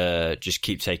and just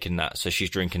keep taking that. So she's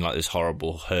drinking like this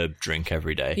horrible herb drink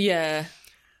every day. Yeah.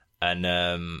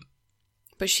 And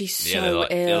but she's so ill.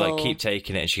 They like keep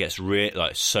taking it, and she gets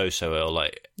so ill.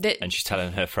 And she's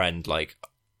telling her friend, like,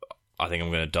 I think I'm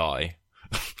going to die,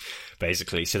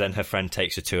 basically. So then her friend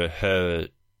takes her to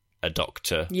a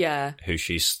doctor, who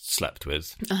she's slept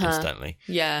with incidentally.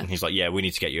 Yeah, and he's like, yeah, we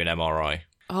need to get you an MRI.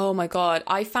 Oh my God,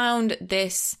 I found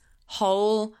this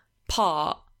whole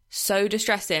part so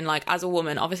distressing. Like, as a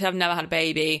woman, obviously I've never had a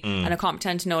baby, and I can't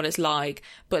pretend to know what it's like,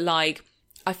 but like,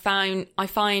 I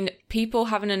find people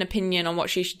having an opinion on what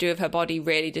she should do with her body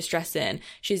really distressing.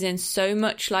 She's in so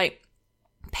much like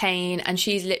pain, and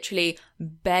she's literally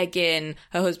begging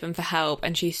her husband for help,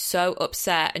 and she's so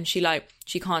upset, and she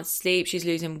can't sleep, she's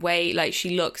losing weight, like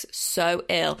she looks so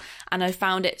ill. And I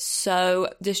found it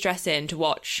so distressing to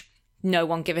watch no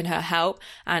one giving her help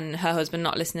and her husband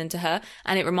not listening to her.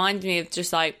 And it reminds me of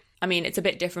just like, I mean, it's a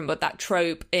bit different, but that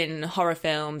trope in horror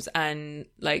films and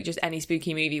like just any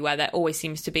spooky movie where there always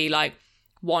seems to be like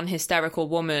one hysterical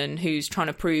woman who's trying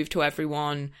to prove to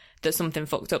everyone that something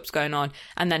fucked up's going on,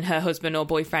 and then her husband or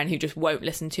boyfriend who just won't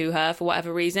listen to her for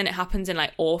whatever reason. It happens in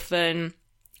like Orphan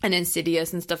and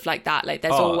Insidious and stuff like that. Like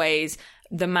there's always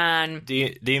the man,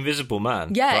 the invisible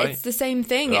man. Yeah, right? It's the same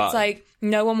thing. It's like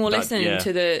no one will listen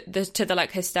to the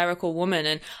like hysterical woman.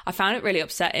 And I found it really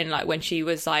upsetting, like when she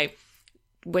was like,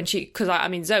 because I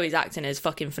mean, Zoe's acting is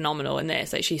fucking phenomenal in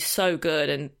this. Like, she's so good,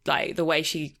 and like the way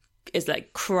she is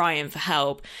like crying for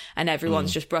help and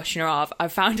everyone's just brushing her off. I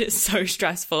found it so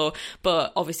stressful,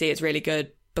 but obviously it's really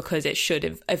good because it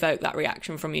should evoke that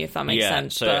reaction from you, if that makes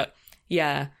sense. So but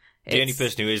yeah, the only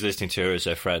person who is listening to her is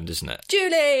her friend, isn't it?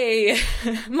 Julie,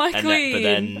 my queen. But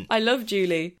then I love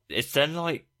Julie. It's then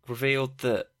like revealed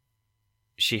that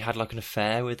she had like an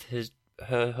affair with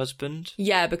her husband.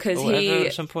 Yeah, because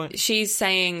at some point she's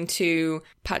saying to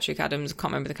Patrick Adams, I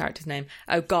can't remember the character's name.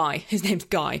 Oh, Guy. His name's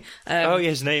Guy.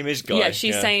 His name is Guy. Yeah,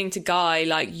 she's saying to Guy,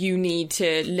 like, you need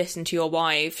to listen to your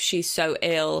wife. She's so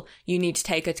ill. You need to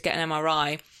take her to get an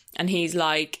MRI. And he's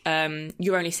like,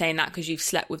 you're only saying that because you've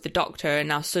slept with the doctor and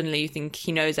now suddenly you think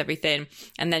he knows everything.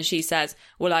 And then she says,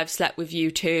 well, I've slept with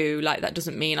you too. Like, that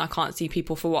doesn't mean I can't see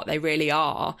people for what they really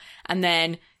are. And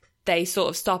then they sort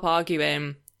of stop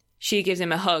arguing. She gives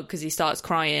him a hug because he starts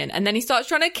crying, and then he starts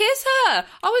trying to kiss her.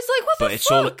 I was like, what the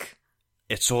fuck?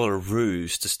 It's all a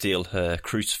ruse to steal her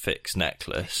crucifix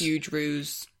necklace. Huge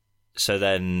ruse. So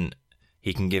then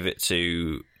he can give it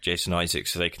to Jason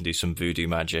Isaacs so they can do some voodoo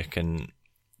magic, and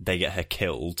they get her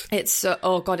killed. It's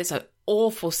it's an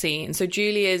awful scene. So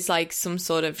Julie is like some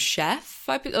sort of chef,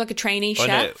 like a trainee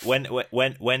chef. No,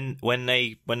 when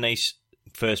they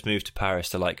first moved to Paris,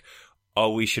 they're like, oh,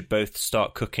 we should both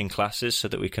start cooking classes so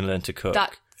that we can learn to cook.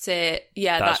 That's it.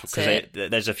 Yeah, that's it.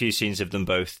 There's a few scenes of them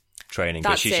both training,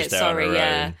 that's but she's it. just there on her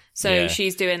own. So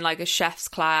she's doing like a chef's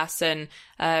class, and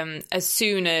as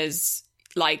soon as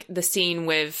like the scene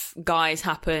with Guy's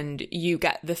happened, you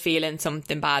get the feeling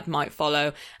something bad might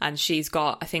follow, and she's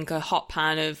got, I think, a hot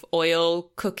pan of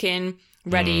oil cooking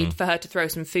ready for her to throw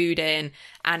some food in,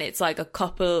 and it's like a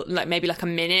couple, like maybe like a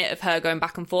minute of her going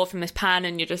back and forth from this pan,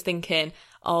 and you're just thinking,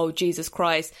 oh, Jesus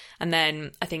Christ. And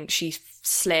then I think she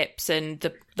slips and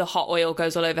the hot oil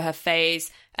goes all over her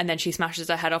face, and then she smashes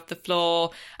her head off the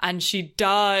floor and she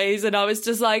dies. And I was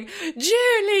just like,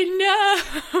 Julie, no.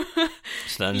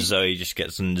 So then Zoe just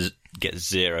gets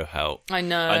zero help. I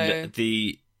know. And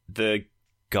the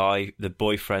guy, the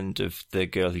boyfriend of the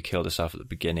girl who killed herself at the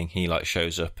beginning, he like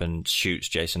shows up and shoots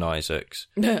Jason Isaacs.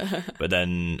 But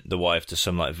then the wife does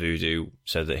some like voodoo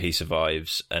so that he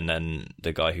survives, and then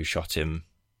the guy who shot him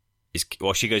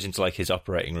she goes into like his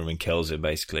operating room and kills him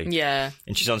basically. Yeah.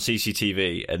 And she's on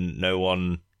CCTV and no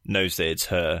one knows that it's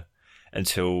her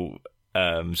until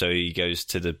Zoe goes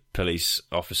to the police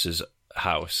officer's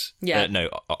house. Yeah.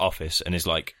 Office, and is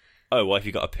like, oh, why have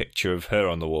you got a picture of her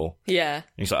on the wall? Yeah. And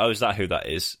he's like, oh, is that who that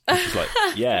is? And she's like,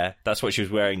 yeah, that's what she was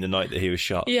wearing the night that he was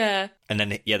shot. Yeah. And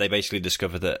then, they basically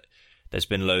discover that there's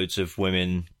been loads of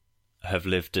women have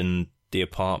lived in the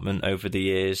apartment over the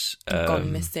years.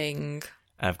 Gone missing.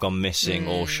 Have gone missing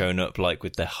or shown up like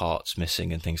with their hearts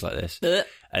missing and things like this.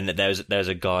 And that there's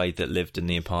a guy that lived in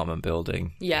the apartment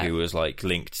building who was like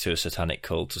linked to a satanic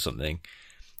cult or something.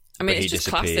 I mean, it's just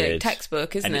classic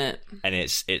textbook, isn't it? And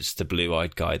it's the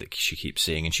blue-eyed guy that she keeps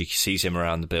seeing, and she sees him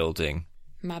around the building.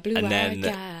 My blue-eyed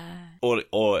guy.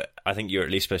 Or I think you're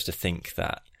at least supposed to think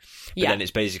that. But then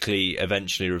it's basically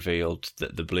eventually revealed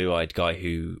that the blue-eyed guy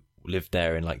who lived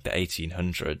there in like the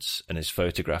 1800s and is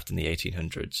photographed in the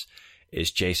 1800s is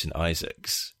Jason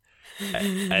Isaacs.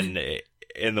 And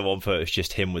in the one photo, it's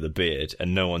just him with a beard,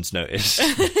 and no one's noticed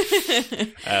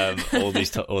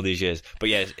all these years. But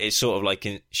yeah, it's sort of like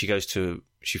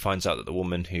she finds out that the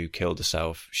woman who killed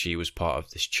herself, she was part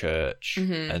of this church,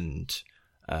 and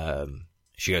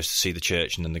she goes to see the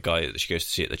church, and then the guy that she goes to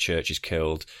see at the church is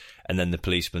killed, and then the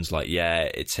policeman's like, yeah,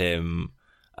 it's him.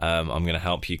 I'm going to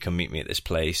help you. Come meet me at this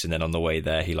place. And then on the way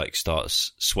there, he like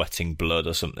starts sweating blood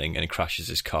or something, and he crashes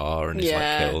his car and is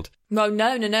like killed.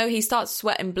 No. He starts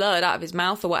sweating blood out of his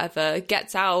mouth or whatever.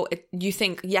 Gets out. You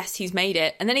think, yes, he's made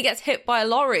it, and then he gets hit by a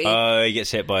lorry. Oh, he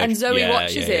gets hit by. And Zoe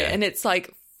watches it, and it's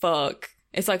like, fuck.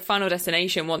 It's like Final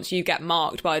Destination. Once you get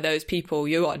marked by those people,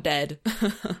 you are dead.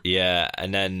 Yeah,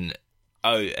 and then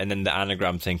the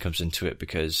anagram thing comes into it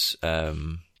because.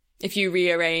 If you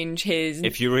rearrange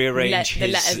the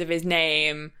letters of his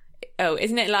name,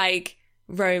 isn't it like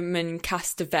Roman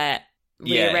Castevet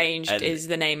rearranged is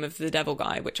the name of the devil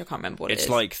guy, which I can't remember what it is.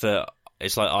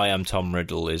 It's like I am Tom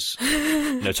Riddle is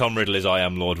Tom Riddle is I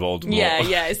am Lord Voldemort.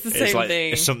 Yeah, it's the same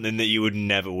thing. It's something that you would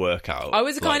never work out. I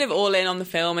was kind of all in on the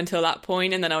film until that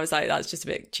point, and then I was like, that's just a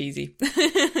bit cheesy.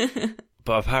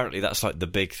 But apparently that's like the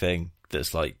big thing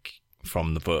that's like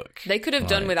from the book. They could have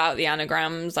done without the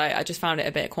anagrams. I just found it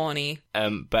a bit corny.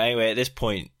 But anyway, at this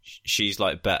point, she's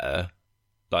like better.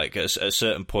 Like at a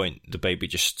certain point, the baby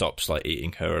just stops like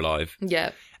eating her alive.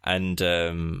 Yeah.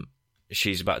 And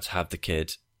she's about to have the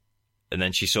kid. And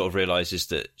then she sort of realises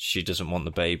that she doesn't want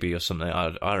the baby or something.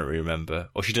 I don't really remember.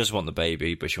 Or she does want the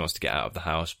baby, but she wants to get out of the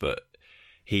house. But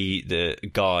the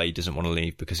guy doesn't want to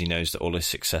leave because he knows that all his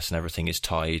success and everything is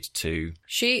tied to...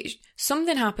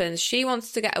 Something happens. She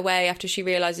wants to get away after she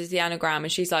realises the anagram,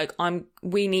 and she's like,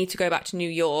 we need to go back to New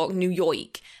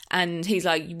York. And he's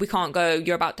like, we can't go,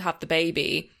 you're about to have the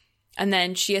baby. And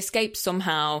then she escapes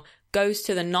somehow, goes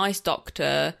to the nice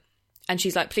doctor, and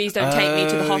she's like, please don't take me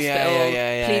to the hospital.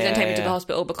 Please don't take me to the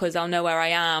hospital because they'll know where I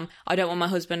am. I don't want my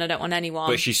husband. I don't want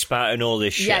anyone. But she's spouting all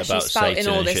this shit about Satan. Yeah, she's spouting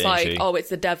all this like, oh, it's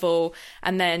the devil.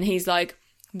 And then he's like,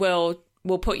 we'll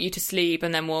put you to sleep,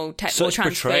 and then we'll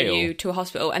transfer you to a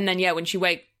hospital. And then, when she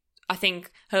wakes, I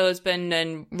think her husband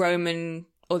and Roman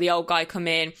or the old guy come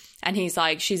in, and he's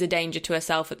like, she's a danger to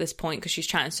herself at this point because she's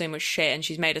chatting so much shit and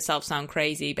she's made herself sound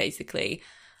crazy, basically.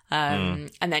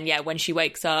 And then, when she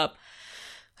wakes up,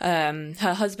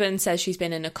 her husband says she's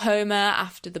been in a coma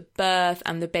after the birth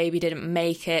and the baby didn't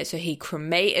make it, so he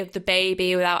cremated the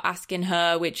baby without asking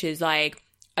her, which is like,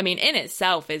 I mean, in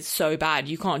itself is so bad.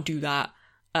 You can't do that.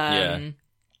 And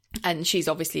she's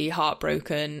obviously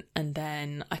heartbroken, and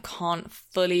then I can't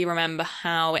fully remember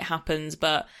how it happens,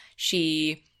 but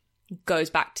she goes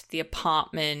back to the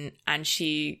apartment and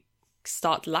she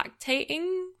starts lactating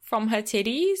from her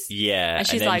titties. Yeah, and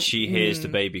she's then like, she hears the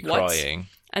baby crying.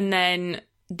 And then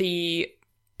the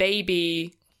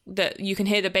baby, you can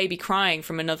hear the baby crying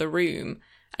from another room,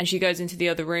 and she goes into the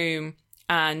other room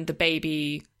and the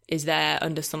baby is there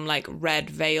under some like red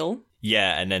veil.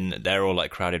 Yeah, and then they're all like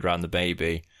crowded around the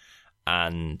baby,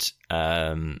 and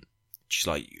she's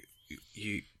like,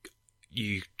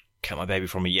 you kept my baby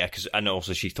from me, and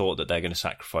also she thought that they're going to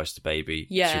sacrifice the baby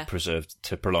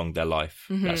to prolong their life.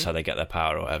 Mm-hmm. That's how they get their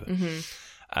power or whatever.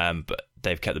 Mm-hmm. But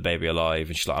they've kept the baby alive,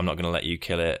 and she's like, I'm not going to let you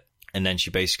kill it. And then she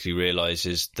basically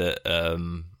realises that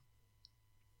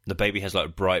the baby has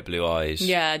like bright blue eyes.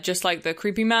 Yeah, just like the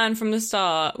creepy man from the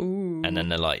start. Ooh. And then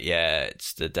they're like, yeah,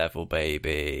 it's the devil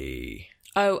baby.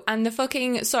 Oh, and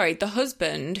the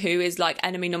husband, who is like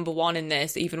enemy number one in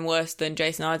this, even worse than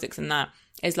Jason Isaacs and that,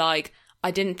 is like,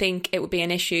 I didn't think it would be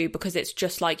an issue because it's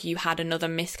just like you had another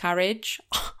miscarriage.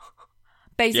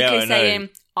 Basically saying,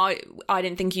 I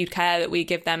didn't think you'd care that we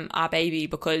give them our baby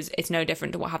because it's no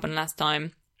different to what happened last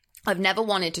time. I've never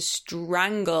wanted to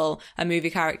strangle a movie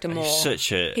character more.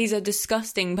 He's a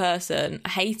disgusting person. I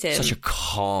hate him. Such a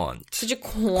cunt. Such a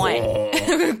cunt.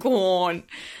 Cunt.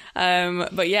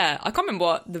 But yeah, I can't remember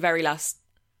what the very last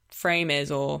frame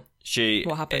is or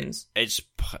what happens. It's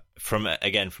from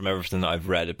everything that I've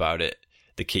read about it,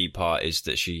 the key part is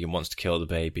that she wants to kill the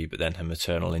baby, but then her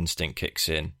maternal instinct kicks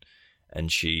in,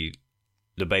 and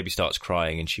the baby starts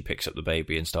crying, and she picks up the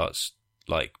baby and starts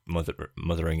like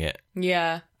mothering it.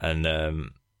 Yeah.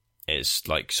 And it's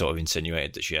like sort of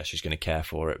insinuated that she's going to care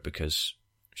for it because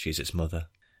she's its mother.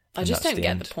 I just don't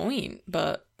get the point,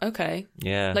 but okay.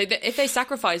 Yeah. Like if they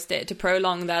sacrificed it to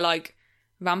prolong their like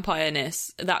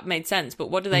vampire-ness, that made sense. But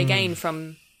what do they gain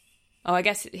from? Oh, I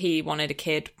guess he wanted a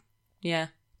kid. Yeah.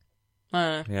 I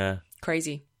don't know. Yeah.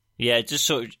 Crazy. Yeah, it just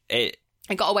sort of it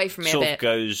got away from me a bit. Sort of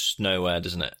goes nowhere,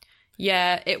 doesn't it?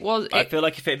 Yeah, it was. I feel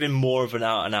like if it had been more of an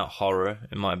out-and-out horror,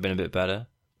 it might have been a bit better.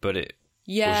 But it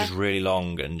was just really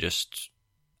long and just,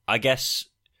 I guess,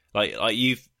 like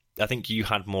you've think you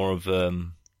had more of a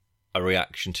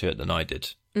reaction to it than I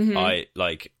did.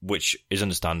 Which is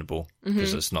understandable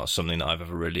because it's not something that I've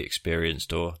ever really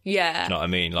experienced, or do you know what I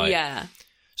mean?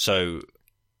 So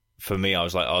for me, I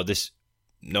was like, oh,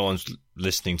 no one's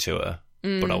listening to her,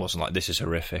 but I wasn't like, this is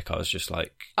horrific. I was just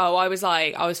like, oh, I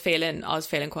was feeling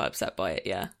quite upset by it.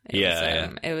 Yeah,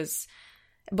 it was.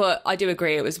 But I do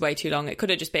agree, it was way too long. It could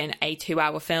have just been a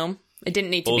 2-hour film. It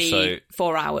didn't need to be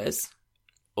 4 hours.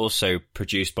 Also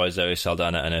produced by Zoe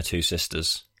Saldana and her 2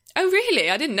 sisters. Oh, really?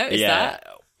 I didn't notice that.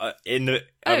 I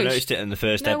noticed it in the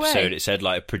first episode. It said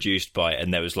like produced by,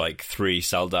 and there was like 3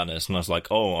 Saldanas, and I was like,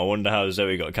 oh, I wonder how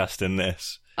Zoe got cast in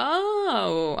this.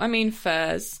 Oh, I mean,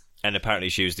 fairs. And apparently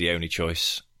she was the only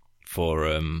choice for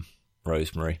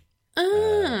Rosemary.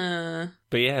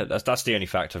 But yeah, that's the only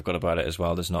fact I've got about it as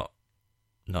well. There's not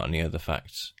any other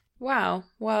facts. Wow.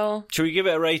 Well, should we give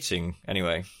it a rating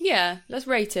anyway? Yeah, let's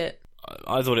rate it.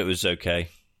 I thought it was okay.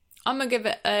 I'm gonna give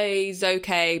it a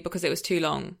okay because it was too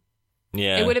long.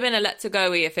 Yeah. It would have been a let's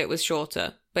go-y if it was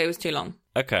shorter, but it was too long.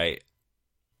 Okay.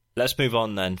 Let's move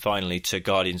on then, finally, to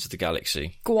Guardians of the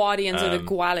Galaxy. Guardians of the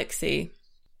Galaxy.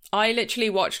 I literally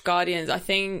watched Guardians, I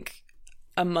think,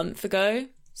 a month ago.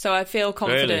 So I feel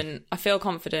confident. Really? I feel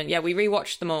confident. Yeah, we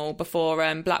rewatched them all before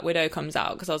Black Widow comes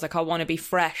out because I was like, I want to be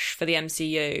fresh for the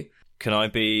MCU. Can I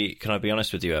be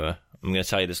honest with you, Emma? I'm going to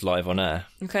tell you this live on air.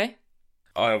 Okay.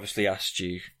 I obviously asked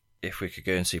you if we could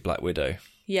go and see Black Widow.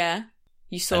 Yeah.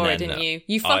 You saw it, didn't you?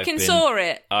 You fucking saw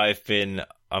it. I'm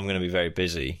going to be very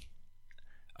busy.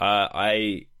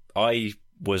 I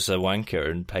was a wanker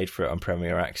and paid for it on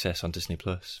Premier Access on Disney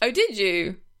Plus. Oh, did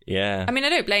you? Yeah. I mean, I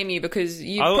don't blame you because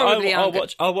you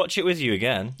I'll watch it with you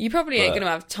again. You probably ain't going to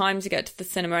have time to get to the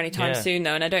cinema anytime soon,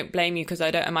 though, and I don't blame you because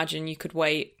I don't imagine you could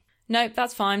wait. No,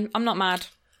 that's fine. I'm not mad.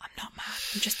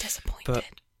 I'm just disappointed. But,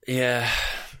 yeah,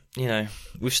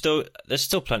 there's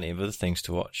still plenty of other things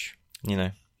to watch,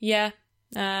 Yeah.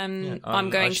 I'm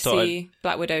going to see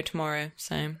Black Widow tomorrow,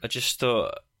 so... I just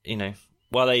thought,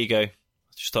 well, there you go. I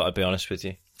just thought I'd be honest with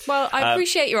you. Well, I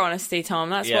appreciate your honesty, Tom.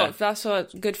 That's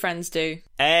what good friends do.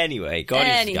 Anyway,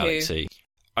 Guardians of the Galaxy.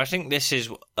 I think this is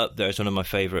up there as one of my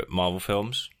favourite Marvel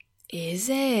films. Is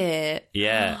it?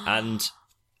 Yeah, and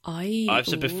I've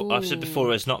said before,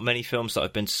 there's not many films that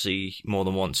I've been to see more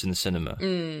than once in the cinema.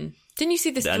 Didn't you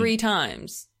see this 3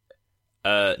 times?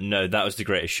 No, that was The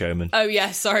Greatest Showman. Oh,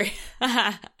 yeah, sorry.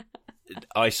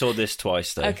 I saw this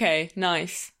twice, though. Okay,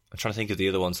 nice. I'm trying to think of the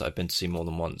other ones that I've been to see more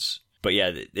than once. But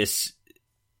yeah,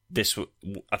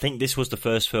 I think this was the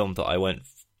first film that I went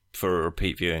for a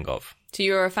repeat viewing of. So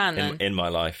you were a fan then? In my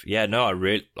life. Yeah, no,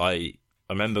 I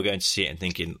remember going to see it and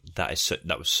thinking that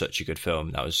was such a good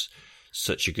film. That was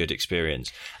such a good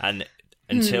experience. And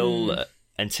until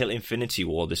Infinity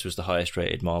War, this was the highest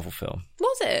rated Marvel film.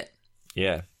 Was it?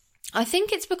 Yeah. I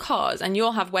think it's because, and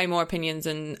you'll have way more opinions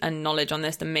and knowledge on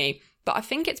this than me, but I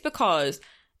think it's because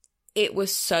it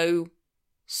was so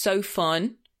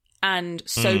fun and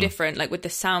so different, like with the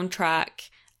soundtrack,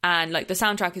 and like the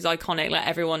soundtrack is iconic, like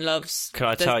everyone loves. Can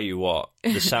I tell you what?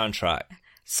 The soundtrack.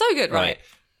 So good, right?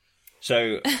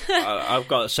 So I've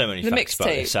got so many facts about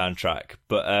the soundtrack,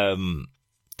 but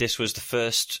this was the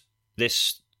first, the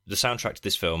soundtrack to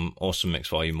this film, Awesome Mix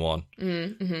Volume 1,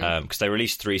 because they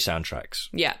released 3 soundtracks.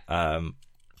 Yeah.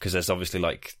 Because there's obviously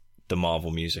like the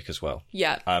Marvel music as well.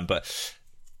 Yeah. But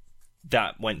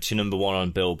that went to number 1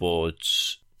 on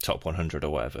Billboard's Top 100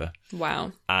 or whatever.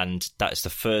 Wow. And that's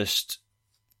the first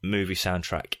movie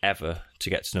soundtrack ever to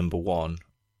get to number 1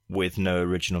 with no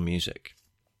original music.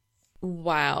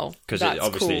 Wow. Because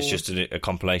obviously it's just a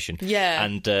compilation. Yeah.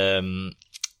 And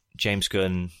James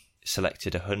Gunn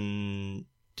selected 100.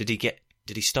 Did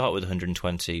he start with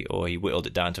 120 or he whittled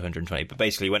it down to 120? But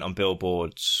basically he went on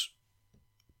Billboard's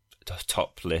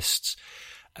top lists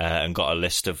and got a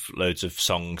list of loads of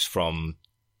songs from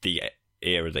the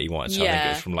era that he wanted. So I think it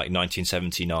was from like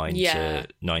 1979 to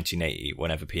 1980,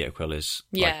 whenever Peter Quill is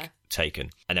taken.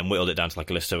 And then whittled it down to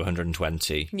like a list of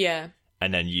 120. Yeah.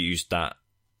 And then used that.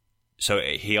 So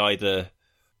he either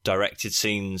directed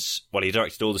scenes, he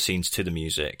directed all the scenes to the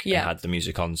music and had the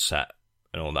music on set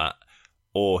and all that,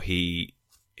 or he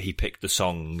picked the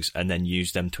songs and then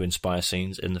used them to inspire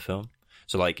scenes in the film.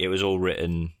 So like it was all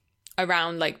written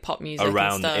around like pop music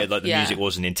and stuff. It, like the music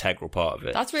was an integral part of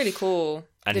it. That's really cool.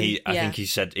 And I think he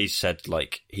said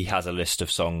like he has a list of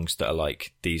songs that are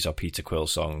like, these are Peter Quill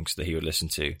songs that he would listen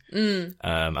to. And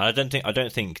I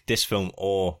don't think this film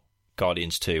or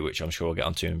Guardians 2, which I'm sure we'll get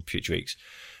onto in future weeks,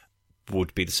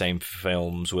 would be the same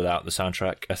films without the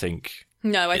soundtrack. I think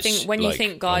when you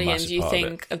think Guardians, you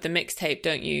think of the mixtape,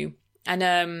 don't you?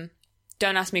 And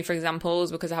don't ask me for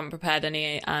examples because I haven't prepared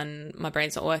any and my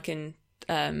brain's not working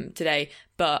today,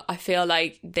 but I feel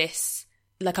like this,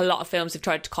 like a lot of films have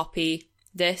tried to copy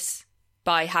this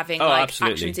by having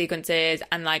action sequences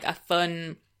and like a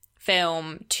fun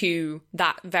film to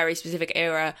that very specific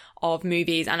era of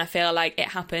movies. And I feel like it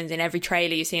happens in every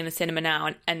trailer you see in the cinema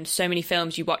now, and so many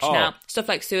films you watch now. Stuff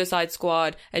like Suicide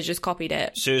Squad has just copied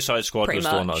it. Suicide Squad was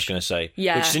the one I was going to say.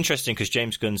 Yeah. Which is interesting because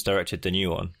James Gunn's directed the new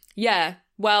one. Yeah.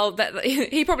 Well,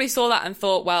 he probably saw that and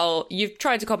thought, well, you've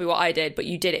tried to copy what I did, but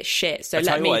you did it shit, so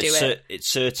let me do it. It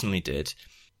certainly did.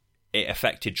 It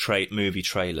affected movie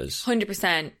trailers.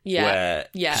 100%, yeah.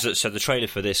 So the trailer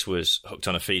for this was Hooked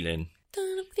on a Feeling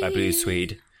by Blue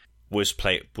Swede was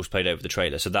played over the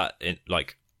trailer. So that,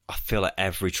 I feel like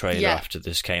every trailer after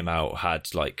this came out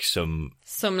had like some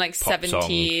like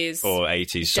 70s or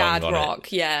 80s song on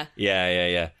rock, it.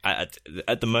 Yeah.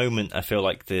 At the moment, I feel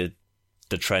like the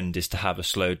trend is to have a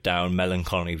slowed down,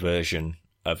 melancholy version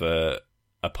of a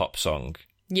pop song.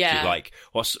 Yeah. Like,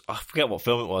 I forget what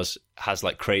film it was, has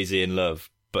like Crazy in Love,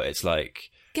 but it's like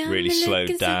really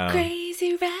slowed down.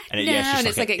 Crazy right and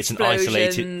it's like explosions.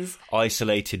 It's an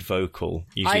isolated vocal,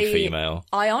 usually female.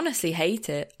 I honestly hate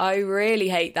it. I really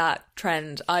hate that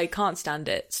trend. I can't stand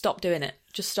it. Stop doing it.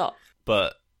 Just stop.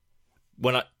 But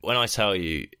when I tell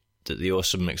you that The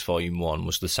Awesome Mix Volume 1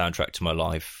 was the soundtrack to my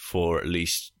life for at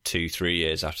least 2-3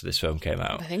 years after this film came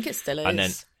out. I think it still is. And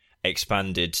then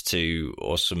expanded to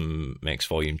Awesome Mix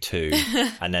Volume 2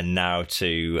 and then now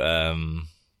to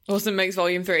Awesome Mix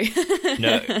Volume 3.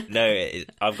 no,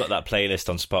 I've got that playlist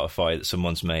on Spotify that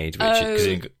someone's made, which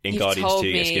because in Guardians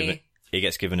 2 he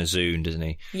gets given a Zune, doesn't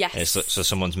he? Yes. So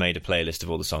someone's made a playlist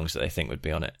of all the songs that they think would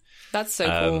be on it. That's so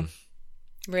cool.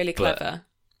 Really clever.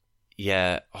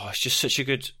 Yeah, it's just such a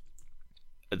good,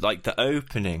 like the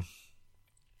opening.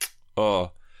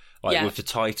 With the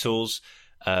titles,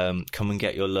 Come and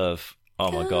Get Your Love.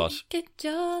 Oh my God. Get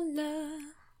your love.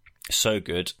 So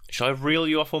good. Shall I reel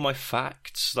you off all my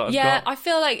facts that I've got? Yeah, I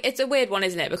feel like it's a weird one,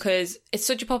 isn't it? Because it's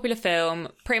such a popular film.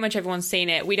 Pretty much everyone's seen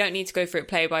it. We don't need to go through it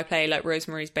play by play like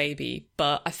Rosemary's Baby.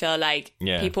 But I feel like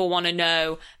people want to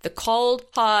know the cold,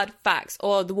 hard facts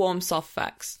or the warm, soft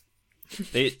facts.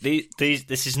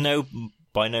 This is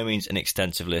by no means an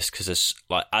extensive list because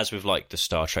as with like the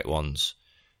Star Trek ones,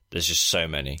 there's just so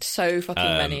many. So fucking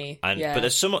many.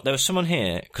 But there was someone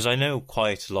here, because I know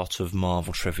quite a lot of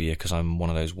Marvel trivia because I'm one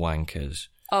of those wankers.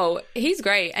 Oh, he's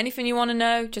great. Anything you want to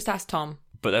know, just ask Tom.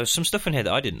 But there was some stuff in here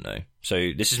that I didn't know.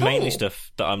 So this is mainly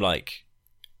stuff that I'm like,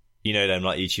 them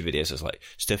like YouTube videos. It's like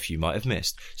stuff you might have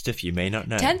missed, stuff you may not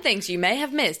know. 10 things you may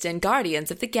have missed in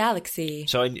Guardians of the Galaxy.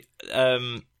 So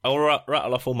I'll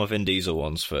rattle off all my Vin Diesel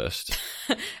ones first.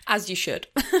 As you should.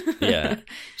 Yeah.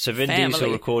 So Vin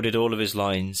Diesel recorded all of his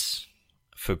lines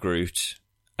for Groot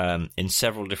in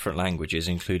several different languages,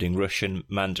 including Russian,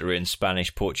 Mandarin,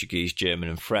 Spanish, Portuguese, German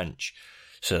and French,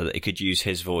 so that he could use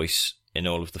his voice in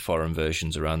all of the foreign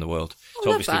versions around the world.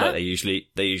 So obviously like,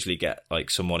 they usually get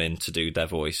like someone in to do their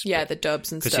voice. Yeah, the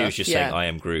dubs and stuff. Because he was just saying, I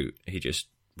am Groot. He just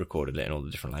recorded it in all the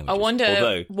different languages. I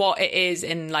wonder what it is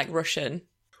in like Russian.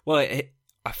 Well,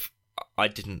 I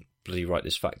didn't really write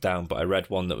this fact down, but I read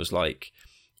one that was like,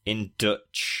 in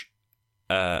Dutch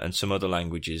and some other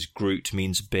languages, Groot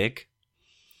means big.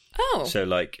 Oh. So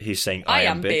like he's saying, I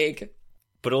am big.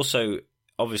 But also,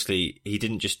 obviously, he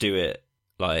didn't just do it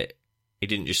like, he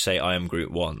didn't just say I am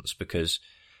Groot once, because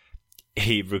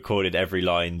he recorded every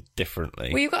line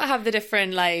differently. Well, you've got to have the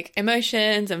different like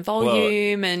emotions and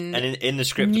volume and in the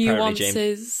script, nuances.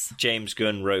 Apparently James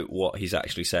Gunn wrote what he's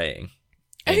actually saying.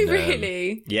 Oh,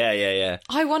 really? Yeah.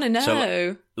 I want to know.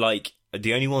 So, like,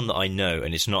 the only one that I know,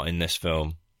 and it's not in this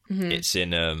film, it's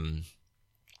in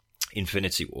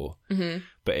Infinity War. Mm-hmm.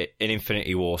 But in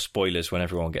Infinity War, spoilers, when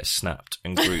everyone gets snapped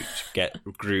and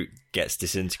Groot gets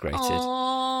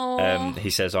disintegrated, he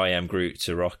says, I am Groot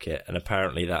to Rocket. And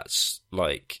apparently that's,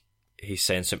 like, he's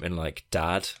saying something like,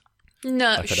 Dad.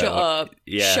 No, like, shut up.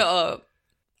 Yeah. Shut up.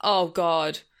 Oh,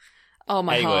 God. Oh,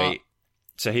 my heart.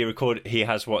 So he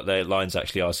has what their lines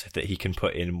actually are, so that he can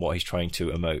put in what he's trying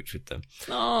to emote with them.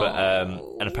 Oh. But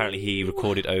and apparently he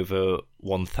recorded over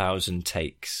 1,000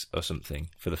 takes or something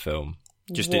for the film.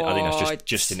 I think that's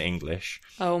just in English.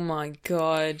 Oh my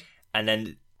God. And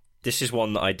then this is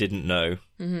one that I didn't know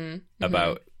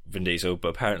about Vin Diesel, but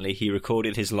apparently he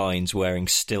recorded his lines wearing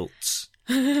stilts.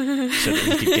 So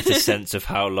that he could get a sense of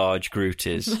how large Groot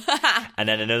is. And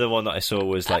then another one that I saw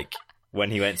was like, when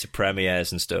he went to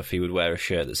premieres and stuff, he would wear a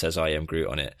shirt that says I am Groot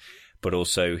on it. But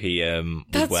also he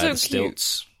would wear the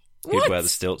stilts. He would wear the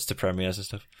stilts to premieres and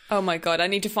stuff. Oh my God, I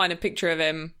need to find a picture of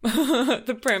him.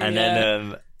 The premiere. And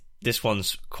then this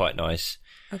one's quite nice.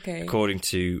 Okay. According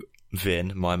to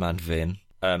Vin, my man Vin,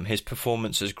 his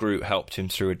performance as Groot helped him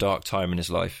through a dark time in his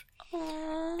life.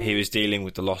 He was dealing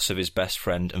with the loss of his best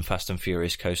friend and Fast and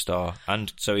Furious co-star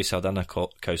and Zoe Saldana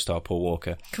co-star Paul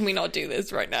Walker. Can we not do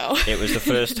this right now? It was the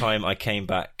first time I came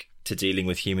back to dealing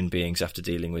with human beings after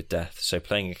dealing with death. So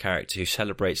playing a character who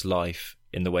celebrates life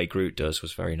in the way Groot does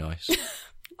was very nice.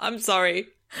 I'm sorry.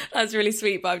 That's really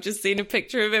sweet, but I've just seen a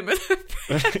picture of him at the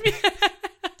premiere.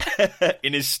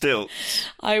 In his stilts.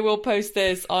 I will post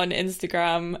this on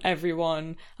Instagram,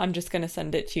 everyone. I'm just going to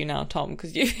send it to you now, Tom,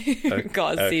 because you've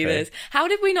got to see this. How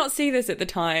did we not see this at the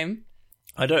time?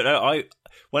 I don't know.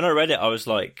 When I read it, I was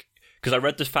like... Because I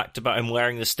read the fact about him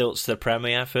wearing the stilts to the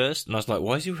premiere first, and I was like,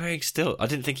 why is he wearing stilts? I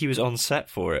didn't think he was on set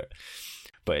for it.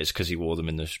 But it's because he wore them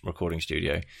in the recording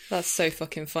studio. That's so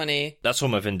fucking funny. That's all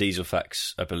my Vin Diesel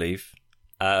facts, I believe.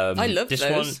 I love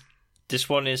those. This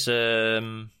one is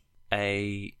a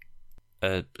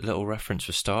little reference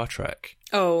for Star Trek.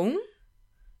 Oh.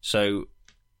 So,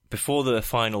 before the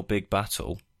final big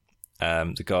battle,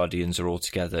 the Guardians are all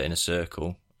together in a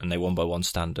circle, and they one by one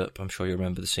stand up. I'm sure you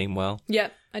remember the scene well. Yeah,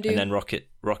 I do. And then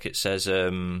Rocket says,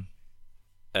 now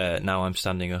I'm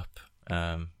standing up.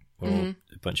 We're all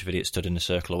a bunch of idiots stood in a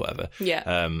circle or whatever.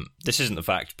 Yeah. This isn't the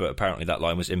fact, but apparently that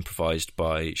line was improvised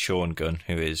by Sean Gunn,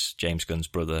 who is James Gunn's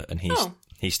brother, and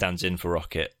he stands in for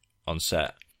Rocket on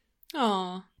set.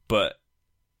 Aww. But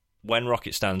when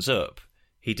Rocket stands up,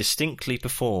 he distinctly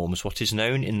performs what is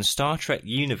known in the Star Trek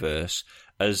universe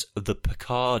as the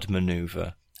Picard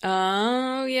maneuver.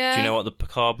 Oh, yeah. Do you know what the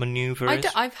Picard maneuver is?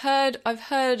 I've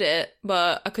heard it,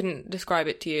 but I couldn't describe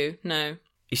it to you. No.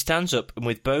 He stands up and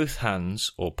with both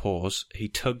hands, or paws, he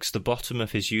tugs the bottom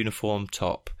of his uniform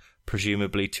top,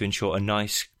 presumably to ensure a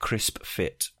nice, crisp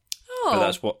fit.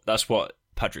 Oh. But that's what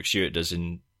Patrick Stewart does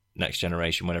in Next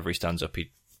Generation. Whenever he stands up,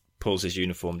 he pulls his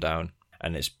uniform down,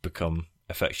 and it's become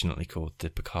affectionately called the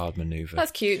Picard maneuver.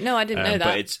 That's cute. No, I didn't know that.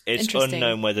 But it's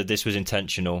unknown whether this was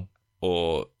intentional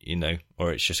or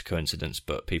it's just a coincidence,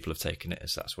 but people have taken it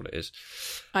as that's what it is.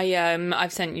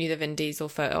 I've sent you the Vin Diesel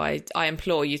photo. I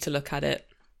implore you to look at it.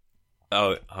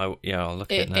 Oh, I'll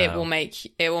look at it now. It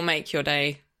will make your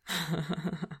day.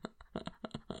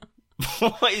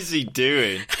 What is he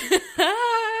doing?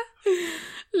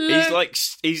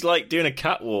 He's like doing a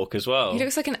catwalk as well. He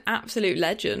looks like an absolute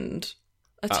legend.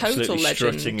 Total legend.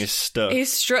 Strutting his stuff.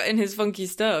 He's strutting his funky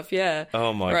stuff, yeah.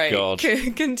 Oh my God.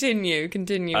 Continue with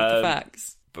the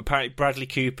facts. Apparently Bradley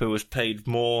Cooper was paid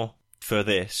more for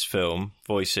this film,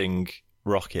 voicing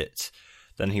Rocket,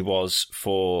 than he was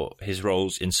for his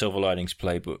roles in Silver Linings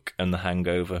Playbook and The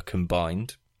Hangover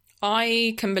combined.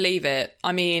 I can believe it.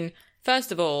 I mean,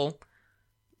 first of all,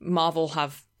 Marvel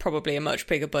have probably a much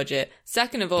bigger budget.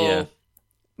 Second of all,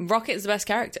 Rocket's the best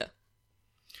character.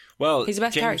 Well, he's the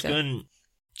best character.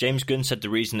 James Gunn said the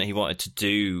reason that he wanted to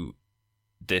do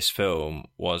this film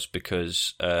was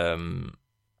because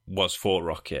was for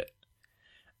Rocket,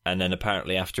 and then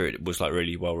apparently after it was like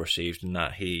really well received, and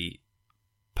that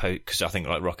because I think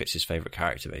like Rocket's his favourite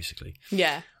character basically.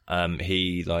 Yeah.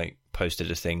 He like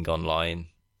posted a thing online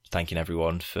thanking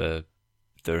everyone for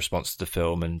the response to the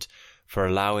film and for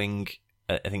allowing,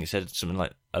 I think it said something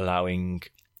like allowing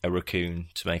a raccoon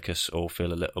to make us all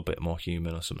feel a little bit more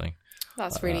human or something.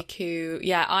 That's like really that. cute.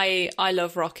 Yeah, I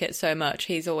love Rocket so much.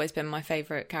 He's always been my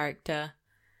favourite character.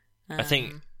 I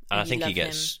think he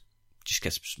gets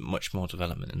much more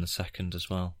development in the second as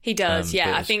well. He does,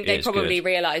 yeah. I think they probably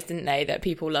realised, didn't they, that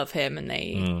people love him and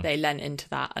they lent into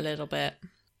that a little bit.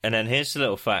 And then here's the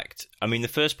little fact. I mean, the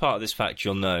first part of this fact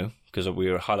you'll know because we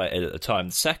were highlighted at the time.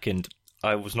 The second,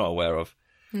 I was not aware of.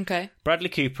 Okay. Bradley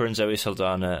Cooper and Zoe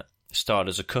Saldana starred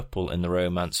as a couple in the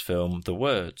romance film The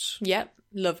Words. Yep,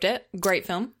 loved it. Great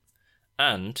film.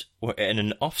 And were in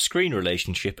an off-screen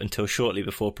relationship until shortly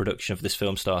before production of this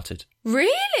film started.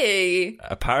 Really?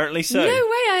 Apparently so. No way,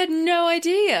 I had no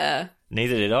idea.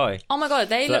 Neither did I. Oh my God,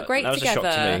 they look great together. That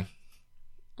was a shock to me.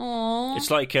 Aww.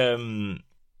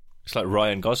 It's like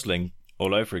Ryan Gosling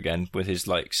all over again with his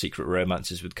like secret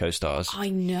romances with co-stars. I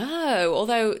know.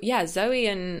 Although, yeah, Zoe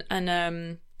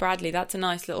and Bradley, that's a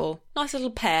nice little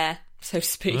pair, so to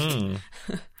speak.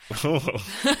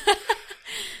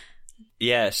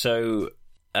 Yeah, so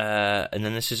and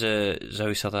then this is a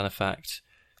Zoe Saldana fact.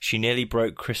 She nearly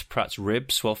broke Chris Pratt's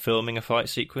ribs while filming a fight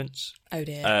sequence. Oh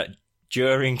dear.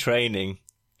 During training,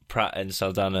 Pratt and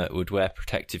Saldana would wear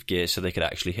protective gear so they could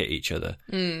actually hit each other.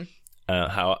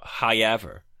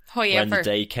 However, when the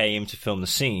day came to film the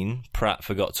scene, Pratt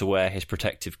forgot to wear his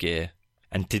protective gear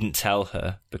and didn't tell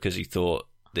her because he thought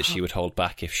that she would hold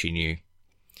back if she knew.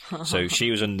 So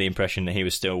she was under the impression that he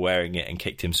was still wearing it and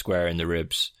kicked him square in the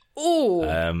ribs.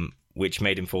 Ooh. Which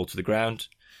made him fall to the ground.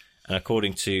 And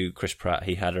according to Chris Pratt,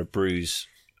 he had a bruise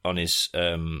on his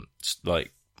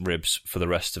like ribs for the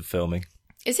rest of filming.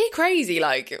 Is he crazy?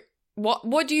 Like,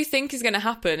 what do you think is going to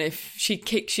happen if she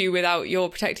kicks you without your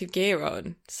protective gear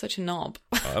on? Such a knob.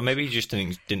 Maybe he just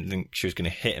didn't think she was going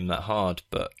to hit him that hard,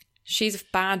 but... She's a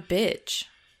bad bitch.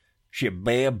 She a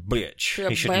bad bitch.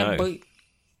 He should know. A bad bitch.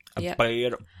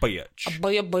 A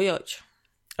bad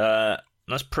bitch.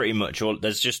 That's pretty much all.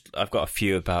 I've got a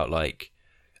few about, like,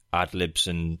 ad-libs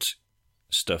and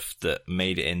stuff that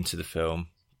made it into the film,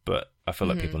 but I feel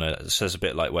like people know that. It says a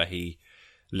bit like where he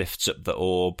lifts up the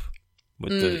orb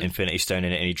with the Infinity Stone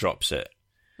in it and he drops it.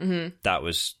 Mm-hmm. That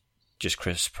was just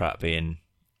Chris Pratt being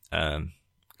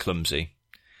clumsy.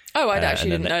 Oh, I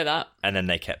actually didn't know that. And then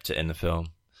they kept it in the film.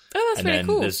 Oh, that's really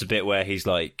cool. There's a bit where he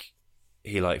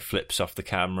flips off the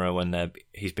camera when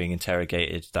he's being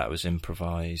interrogated. That was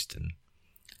improvised, and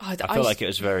I feel like it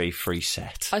was very free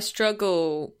set. I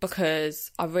struggle because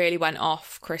I really went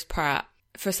off Chris Pratt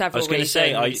for several reasons. I was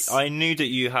going to say, I knew that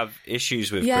you have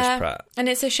issues with Chris Pratt. And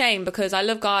it's a shame because I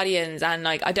love Guardians and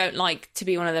like I don't like to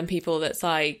be one of them people that's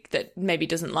like, that maybe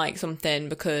doesn't like something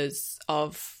because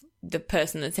of the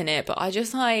person that's in it. But it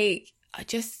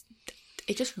just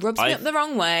rubs me up the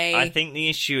wrong way. I think the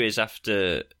issue is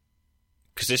after...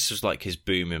 Because this was like his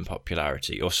boom in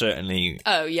popularity, or certainly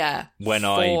when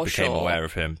I became aware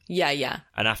of him. Yeah.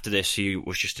 And after this, he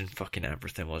was just in fucking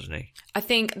everything, wasn't he? I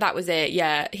think that was it,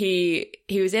 yeah. He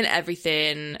was in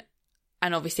everything,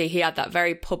 and obviously he had that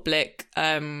very public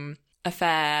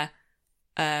affair,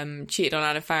 cheated on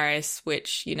Anna Faris,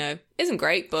 which, you know, isn't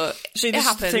great, but it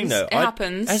happens. The thing, though, it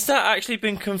happens. Has that actually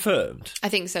been confirmed? I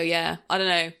think so, yeah. I don't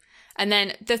know. And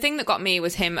then the thing that got me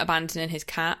was him abandoning his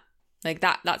cat. Like,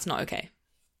 that's not okay.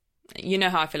 You know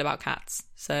how I feel about cats,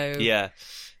 so... Yeah.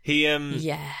 He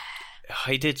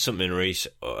did something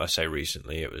I say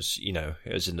recently, it was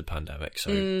in the pandemic,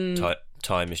 so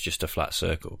time is just a flat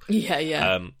circle.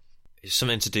 Yeah. It's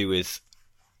something to do with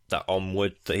that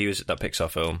Onward, that he was at that Pixar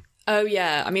film. Oh,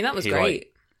 yeah. I mean, that was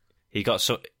great. He got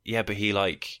so... Yeah, but he,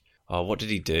 like... Oh, what did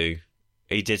he do?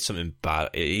 He did something bad.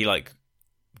 He, like,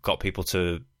 got people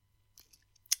to...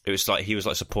 It was like he was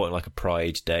like supporting like a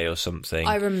Pride Day or something.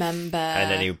 I remember. And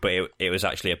then it was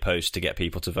actually a post to get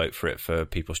people to vote for it for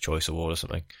People's Choice Award or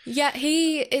something. Yeah,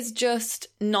 he is just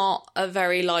not a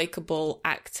very likeable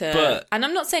actor. And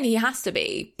I'm not saying he has to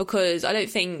be, because I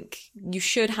don't think you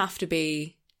should have to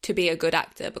be a good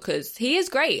actor, because he is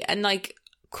great. And like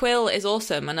Quill is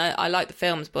awesome, and I like the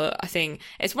films, but I think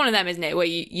it's one of them, isn't it, where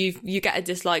you get a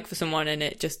dislike for someone and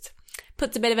it just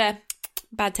puts a bit of a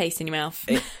bad taste in your mouth.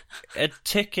 A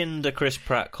tick in the Chris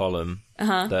Pratt column,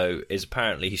 though, is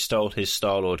apparently he stole his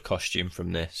Star-Lord costume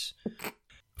from this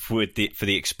for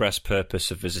the express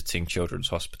purpose of visiting children's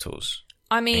hospitals.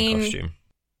 I mean, in costume.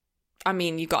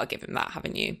 You've got to give him that,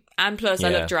 haven't you? And plus, I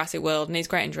love Jurassic World, and he's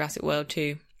great in Jurassic World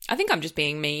too. I think I'm just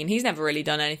being mean. He's never really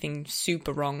done anything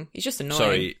super wrong. He's just annoying.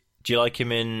 Sorry, do you like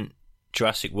him in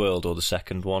Jurassic World or the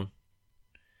second one?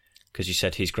 Because you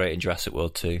said he's great in Jurassic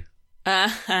World too.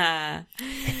 You're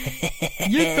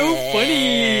so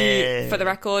funny. For the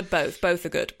record, both are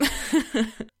good.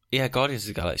 Yeah, Guardians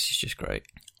of the Galaxy is just great.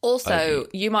 Also,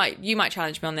 you might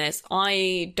challenge me on this.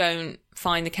 I don't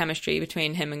find the chemistry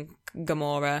between him and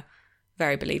Gamora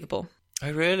very believable.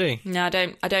 Oh, really? No, I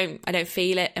don't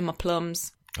feel it in my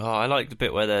plums. Oh, I like the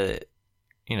bit where they're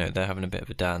having a bit of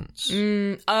a dance.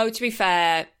 To be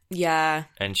fair, yeah.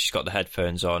 And she's got the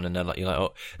headphones on, and you're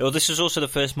like, oh, this was also the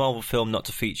first Marvel film not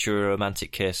to feature a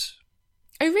romantic kiss.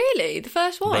 Oh, really? The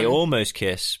first one? They almost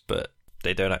kiss, but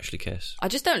they don't actually kiss. I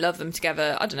just don't love them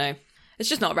together. I don't know. It's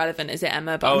just not relevant, is it,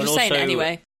 Emma? But I'm just saying it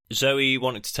anyway. Zoe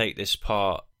wanted to take this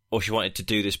part, or she wanted to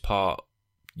do this part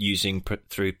using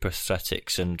through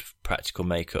prosthetics and practical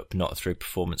makeup, not through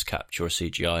performance capture or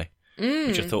CGI.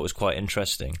 Which I thought was quite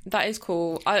interesting. That is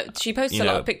cool. She posted a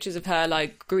lot of pictures of her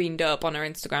like greened up on her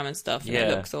Instagram and stuff, and it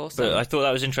looks awesome. But I thought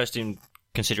that was interesting,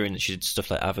 considering that she did stuff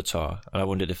like Avatar, and I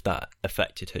wondered if that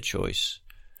affected her choice.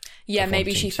 Yeah,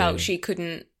 maybe she felt she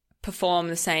couldn't perform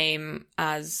the same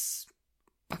as,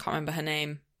 I can't remember her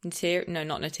name. Neytiri? No,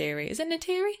 not Neytiri. Is it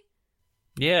Neytiri?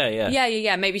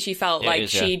 Yeah. Maybe she felt like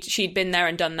she'd been there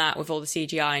and done that with all the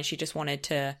CGI, and she just wanted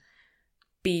to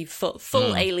be full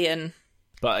alien.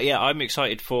 But yeah, I'm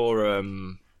excited for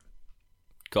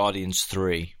Guardians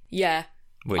 3. Yeah,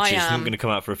 which isn't going to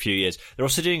come out for a few years. They're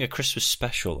also doing a Christmas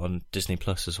special on Disney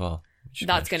Plus as well.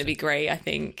 That's going to be great, I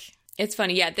think. It's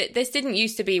funny, yeah. This didn't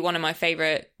used to be one of my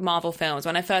favourite Marvel films.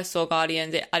 When I first saw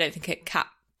Guardians, I don't think it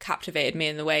captivated me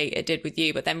in the way it did with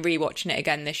you. But then rewatching it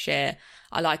again this year,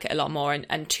 I like it a lot more.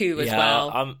 And 2 as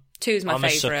well. 2 is my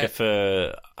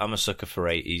favourite. I'm a sucker for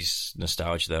 80s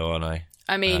nostalgia, though, aren't I?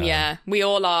 I mean, yeah, we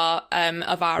all are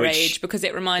of our age, because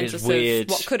it reminds us weird,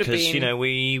 of what could have been. Because, you know,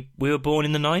 we were born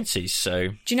in the 90s, so...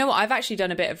 Do you know what? I've actually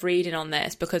done a bit of reading on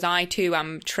this, because I too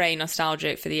am trained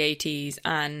nostalgic for the 80s,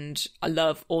 and I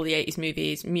love all the 80s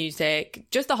movies, music,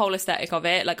 just the whole aesthetic of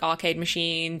it, like arcade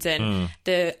machines and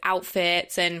the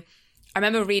outfits. And I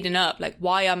remember reading up, like,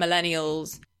 why are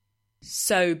millennials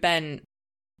so bent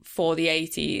for the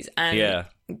 80s? And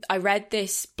I read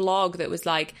this blog that was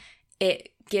like, it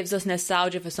gives us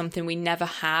nostalgia for something we never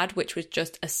had, which was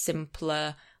just a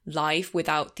simpler life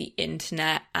without the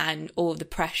internet and all the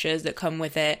pressures that come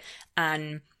with it,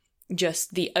 and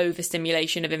just the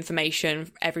overstimulation of information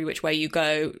every which way you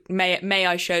go. May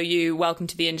I show you Welcome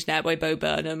to the Internet by Bo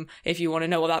Burnham if you want to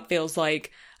know what that feels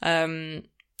like. And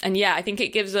yeah, I think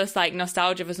it gives us like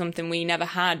nostalgia for something we never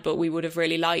had, but we would have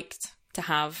really liked to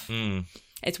have.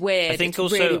 It's weird. I think it's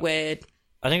also, really weird.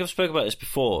 I think I've spoken about this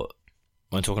before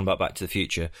when talking about Back to the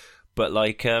Future, but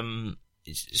like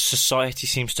society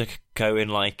seems to go in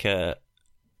like a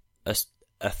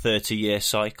 30-year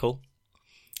cycle,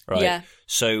 right? Yeah.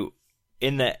 So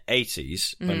in the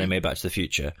 80s, when they made Back to the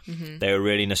Future, they were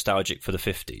really nostalgic for the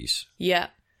 50s. Yeah.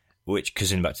 Which,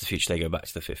 because in Back to the Future, they go back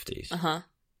to the 50s.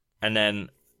 And then,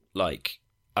 like,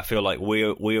 I feel like we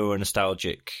were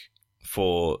nostalgic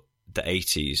for the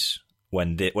 80s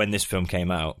when this film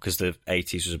came out, because the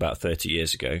 80s was about 30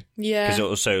 years ago. Yeah. Because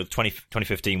also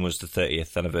 2015 was the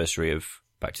 30th anniversary of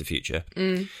Back to the Future.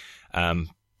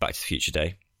 Back to the Future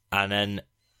Day. And then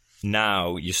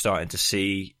now you're starting to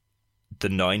see the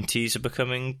 90s are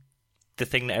becoming the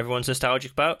thing that everyone's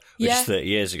nostalgic about, which is 30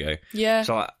 years ago. Yeah.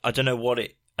 So I don't know what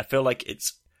I feel like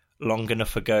it's long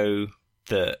enough ago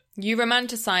that... You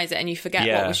romanticize it and you forget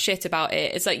what was shit about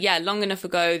it. It's like, long enough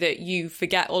ago that you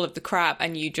forget all of the crap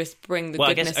and you just bring the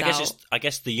goodness out. I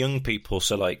guess the young people,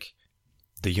 so like...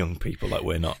 The young people, like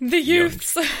we're not the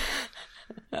youths.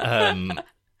 What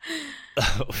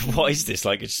is this?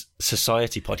 Like, it's a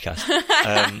society podcast.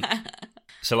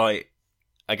 So like,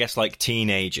 I guess like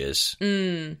teenagers,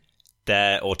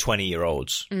 they're, or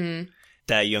 20-year-olds,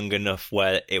 they're young enough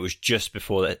where it was just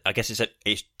before. I guess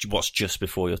it's what's just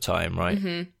before your time,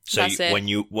 right? So when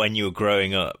you were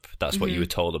growing up, that's what you were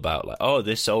told about. Like, oh,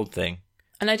 this old thing.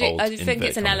 And I do think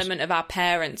it's an element of our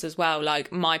parents as well.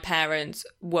 Like, my parents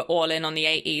were all in on the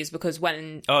 80s, because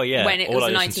when it all was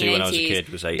the 1980s, when I was a kid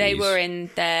was 80s. They were in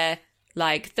their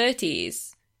like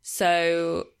 30s,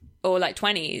 so, or like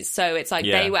 20s. So it's like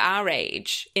they were our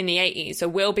age in the 80s. So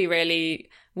we'll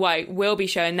be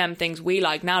showing them things we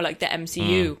like now, like the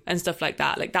MCU and stuff like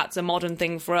that. Like, that's a modern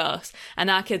thing for us. And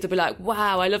our kids will be like,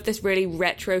 wow, I love this really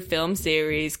retro film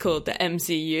series called the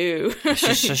MCU.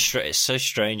 It's just it's so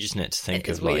strange, isn't it, to think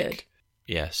of like,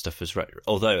 weird. Stuff as retro.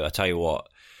 Although, I tell you what,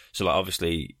 so like,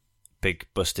 obviously, big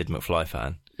Busted McFly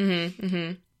fan.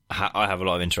 I have a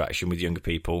lot of interaction with younger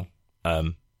people,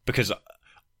 because...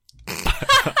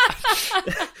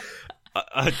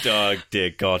 oh dear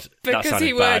God! Because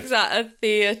he works at a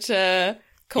theatre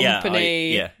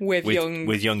company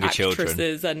with younger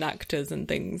actresses and actors and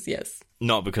things. Yes,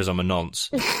 not because I'm a nonce.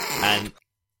 And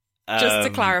just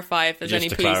to clarify, if there's any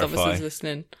police officers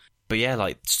listening. But yeah,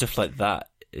 like stuff like that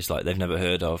is like they've never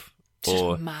heard of.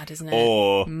 Or mad, isn't it?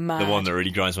 Or the one that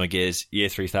really grinds my gears, Year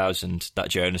 3000, that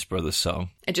Jonas Brothers song.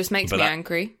 It just makes me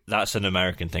angry. That's an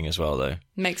American thing as well, though.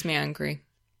 Makes me angry.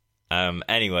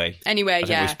 Anyway, I think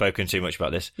we've spoken too much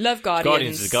about this. Love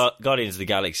Guardians. Guardians of the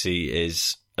Galaxy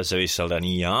is a Zoe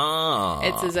Saldana.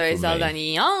 It's a Zoe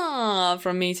Saldana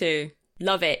from me too.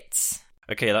 Love it.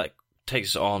 Okay, that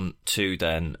takes us on to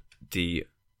then the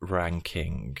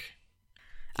ranking.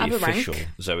 The official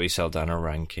Zoe Saldana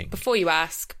ranking. Before you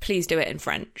ask, please do it in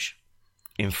French.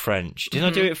 In French? Didn't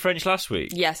I do it in French last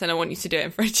week? Yes, and I want you to do it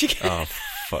in French again. Oh,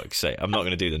 fuck's sake. I'm not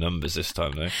going to do the numbers this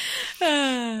time, though.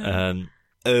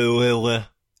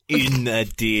 In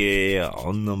at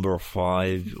number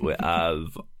 5, we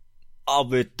have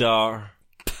Avatar.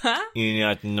 In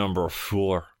at number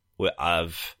 4, we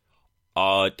have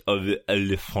Art of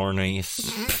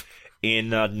Californians.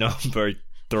 In at number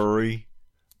 3,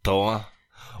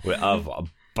 we have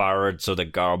Pirates of the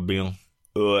Caribbean.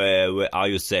 I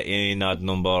would say in at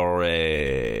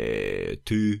number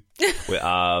 2, we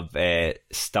have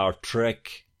Star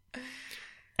Trek.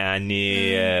 And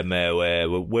in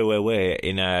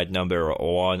at number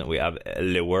 1, we have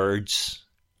The Words.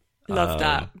 Love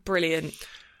that. Brilliant.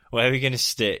 Where are we going to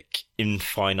stick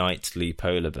Infinitely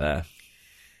Polar Bear?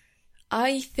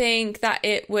 I think that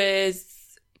it was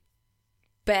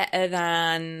better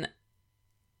than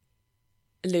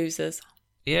Losers.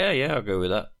 Yeah, I'll go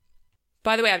with that.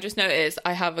 By the way, I've just noticed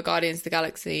I have a Guardians of the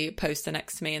Galaxy poster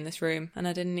next to me in this room, and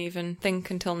I didn't even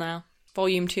think until now.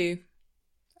 Volume 2.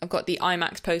 I've got the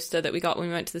IMAX poster that we got when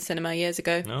we went to the cinema years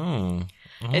ago. Oh.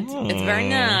 It's very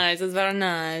nice. It's very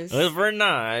nice. It's very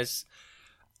nice.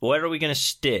 Where are we going to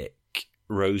stick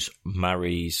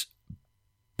Rosemary's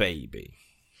Baby?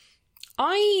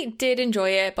 I did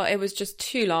enjoy it, but it was just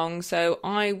too long, so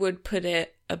I would put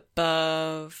it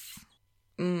above...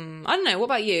 I don't know. What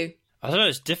about you? I don't know.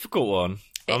 It's a difficult one.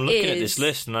 I'm looking at this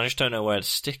list and I just don't know where to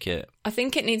stick it. I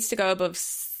think it needs to go above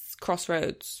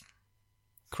Crossroads.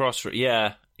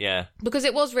 Yeah. Because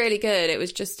it was really good. It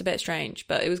was just a bit strange,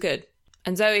 but it was good.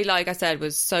 And Zoe, like I said,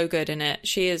 was so good in it.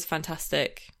 She is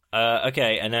fantastic.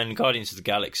 Okay, and then Guardians of the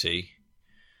Galaxy.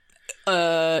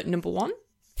 Number one?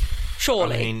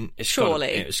 Surely. I mean,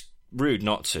 it's rude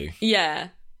not to. Yeah.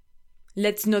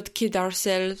 Let's not kid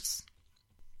ourselves.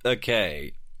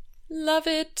 Okay. Love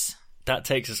it. That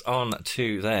takes us on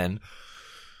to then...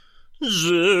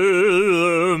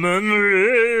 Zoe.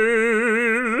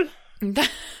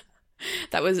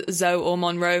 That was Zoe or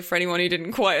Monroe for anyone who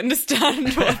didn't quite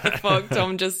understand what the fuck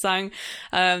Tom just sang.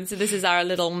 So this is our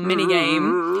little mini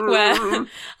game where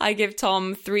I give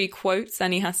Tom 3 quotes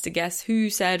and he has to guess who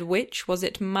said which. Was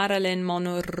it Marilyn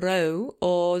Monroe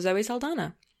or Zoe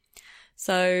Saldana?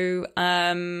 So,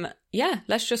 yeah,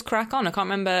 let's just crack on. I can't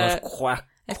remember. Let's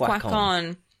quack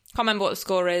on. Can't remember what the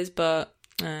score is, but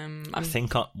I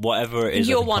think whatever it is,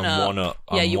 you're one up.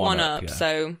 Yeah, you're one up. Yeah.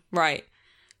 So, right.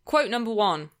 Quote number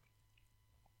 1.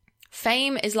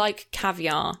 Fame is like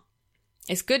caviar.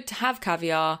 It's good to have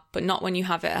caviar, but not when you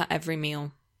have it at every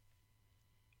meal.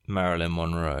 Marilyn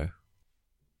Monroe.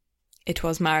 It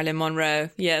was Marilyn Monroe.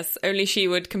 Yes, only she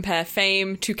would compare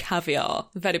fame to caviar.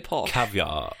 Very posh.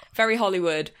 Caviar. Very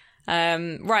Hollywood.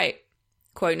 Right.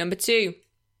 Quote number 2.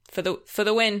 For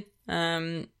the win.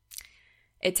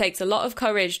 It takes a lot of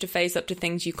courage to face up to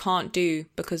things you can't do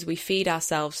because we feed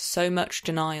ourselves so much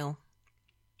denial.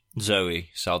 Zoe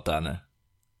Saldana.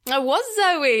 It was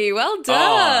Zoe. Well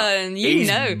done. He's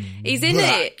in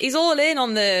it. He's all in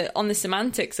on the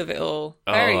semantics of it all.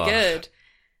 Very good.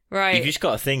 Right. You've just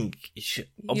got to think. You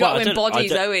got to embody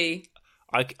Zoe.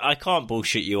 I can't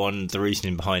bullshit you on the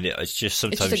reasoning behind it. It's just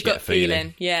sometimes it's just you a get gut a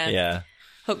feeling. Yeah.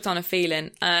 Hooked on a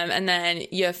feeling. And then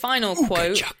your final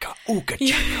quote.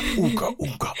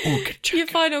 Your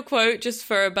final quote, just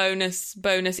for a bonus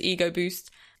ego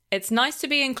boost. It's nice to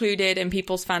be included in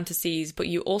people's fantasies, but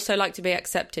you also like to be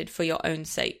accepted for your own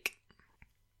sake.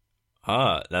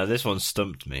 Now this one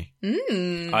stumped me.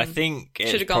 I think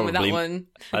should have gone with that one.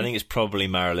 I think it's probably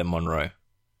Marilyn Monroe.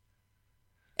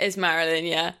 It's Marilyn,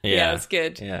 yeah. Yeah, it's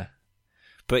good. Yeah.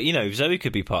 But, Zoe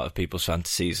could be part of people's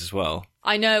fantasies as well.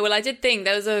 I know. Well, I did think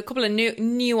there was a couple of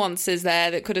nuances there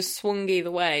that could have swung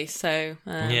either way. So,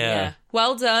 yeah.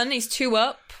 Well done. He's 2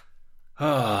 up.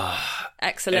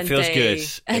 Excellent. It feels good.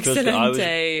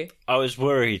 Excellent. I was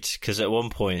worried because at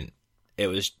one point it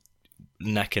was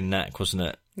neck and neck, wasn't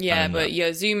it? Yeah, but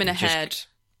you're zooming ahead.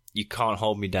 You can't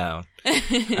hold me down.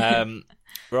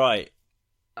 Right.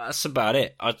 That's about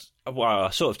it. I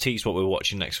sort of teased what we're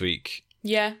watching next week.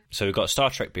 Yeah. So we've got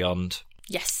Star Trek Beyond.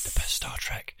 Yes. The best Star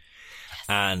Trek. Yes.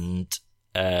 And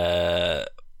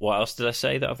what else did I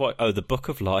say that I've watched? Oh, The Book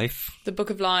of Life. The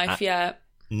Book of Life, yeah.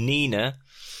 Nina.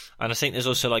 And I think there's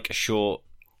also like a short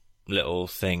little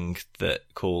thing that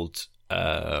called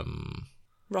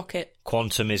Rocket.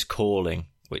 Quantum is Calling,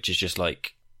 which is just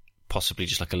like possibly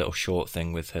just like a little short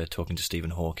thing with her talking to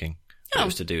Stephen Hawking. Oh.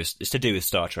 It's to do with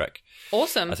Star Trek.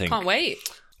 Awesome. I think. Can't wait.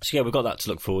 So yeah, we've got that to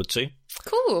look forward to.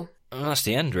 Cool. And that's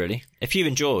the end, really. If you've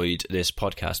enjoyed this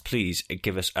podcast, please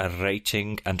give us a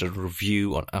rating and a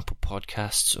review on Apple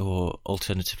Podcasts, or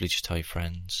alternatively, just tell your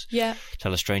friends. Yeah.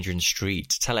 Tell a stranger in the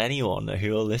street. Tell anyone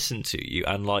who will listen to you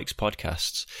and likes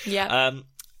podcasts. Yeah.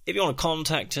 If you want to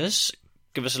contact us,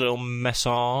 give us a little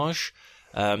message.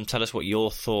 Tell us what your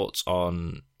thoughts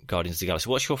on Guardians of the Galaxy.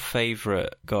 What's your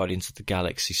favourite Guardians of the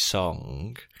Galaxy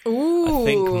song? Ooh. I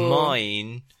think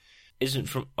mine isn't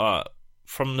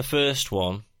from the first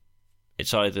one.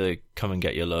 It's either Come and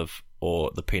Get Your Love or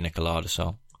the Pina Colada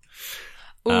song.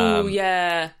 Ooh,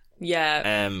 yeah.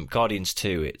 Guardians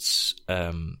 2, it's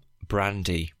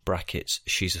Brandy, brackets,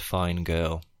 She's a Fine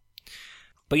Girl.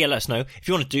 But yeah, let us know. If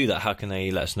you want to do that, how can they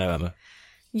let us know, Emma?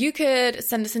 You could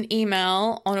send us an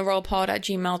email on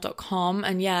honorrollpod@gmail.com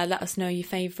and let us know your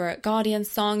favourite Guardians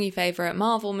song, your favourite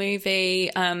Marvel movie,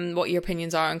 what your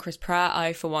opinions are on Chris Pratt.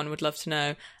 I, for one, would love to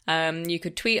know. You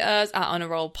could tweet us at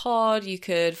honorrollpod. You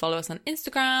could follow us on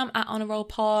Instagram at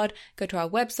honorrollpod. Go to our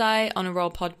website,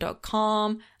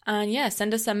 honorrollpod.com. And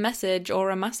send us a message or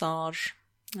a massage.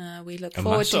 We look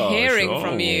forward to hearing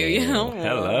from you.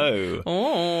 Hello.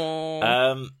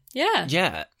 Oh. Yeah.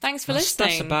 Yeah. Thanks for listening.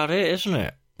 That's about it, isn't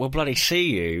it? We'll bloody see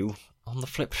you on the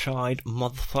flip side,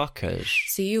 motherfuckers.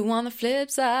 See you on the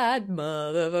flip side,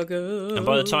 motherfucker. And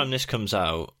by the time this comes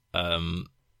out,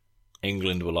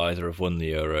 England will either have won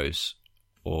the Euros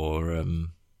or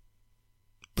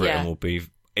Britain will be...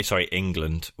 Sorry,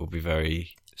 England will be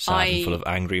very sad and full of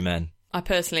angry men. I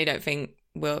personally don't think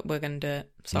we're going to do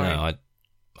it. Sorry. No,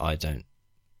 I don't,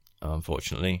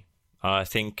 unfortunately. I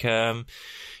think,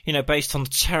 based on the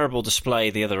terrible display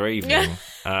the other evening...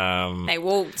 they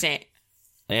walked it.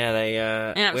 Yeah, they...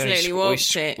 absolutely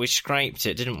walked it. We scraped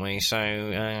it, didn't we?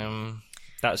 So,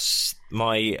 that's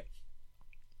my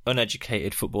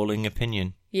uneducated footballing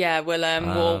opinion. Yeah,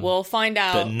 we'll find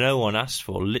out. That no one asked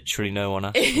for. Literally no one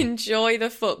asked for. Enjoy the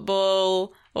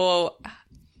football, or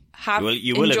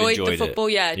you will enjoyed have the football.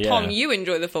 Yeah, Tom, you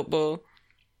enjoy the football.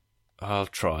 I'll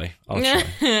try.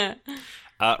 Right.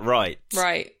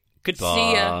 Right. Goodbye.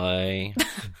 See ya.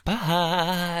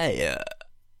 Bye.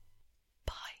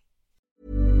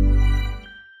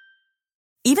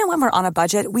 Even when we're on a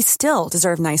budget, we still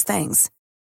deserve nice things.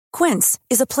 Quince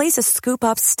is a place to scoop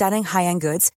up stunning high-end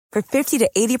goods for 50 to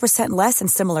 80% less than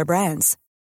similar brands.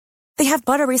 They have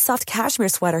buttery soft cashmere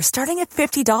sweaters starting at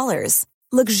 $50,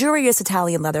 luxurious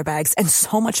Italian leather bags, and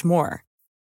so much more.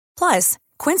 Plus,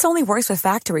 Quince only works with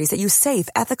factories that use safe,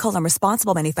 ethical, and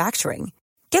responsible manufacturing.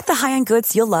 Get the high-end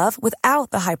goods you'll love without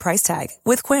the high price tag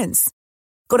with Quince.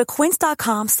 Go to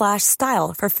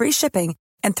quince.com/style for free shipping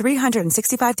and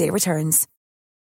 365-day returns.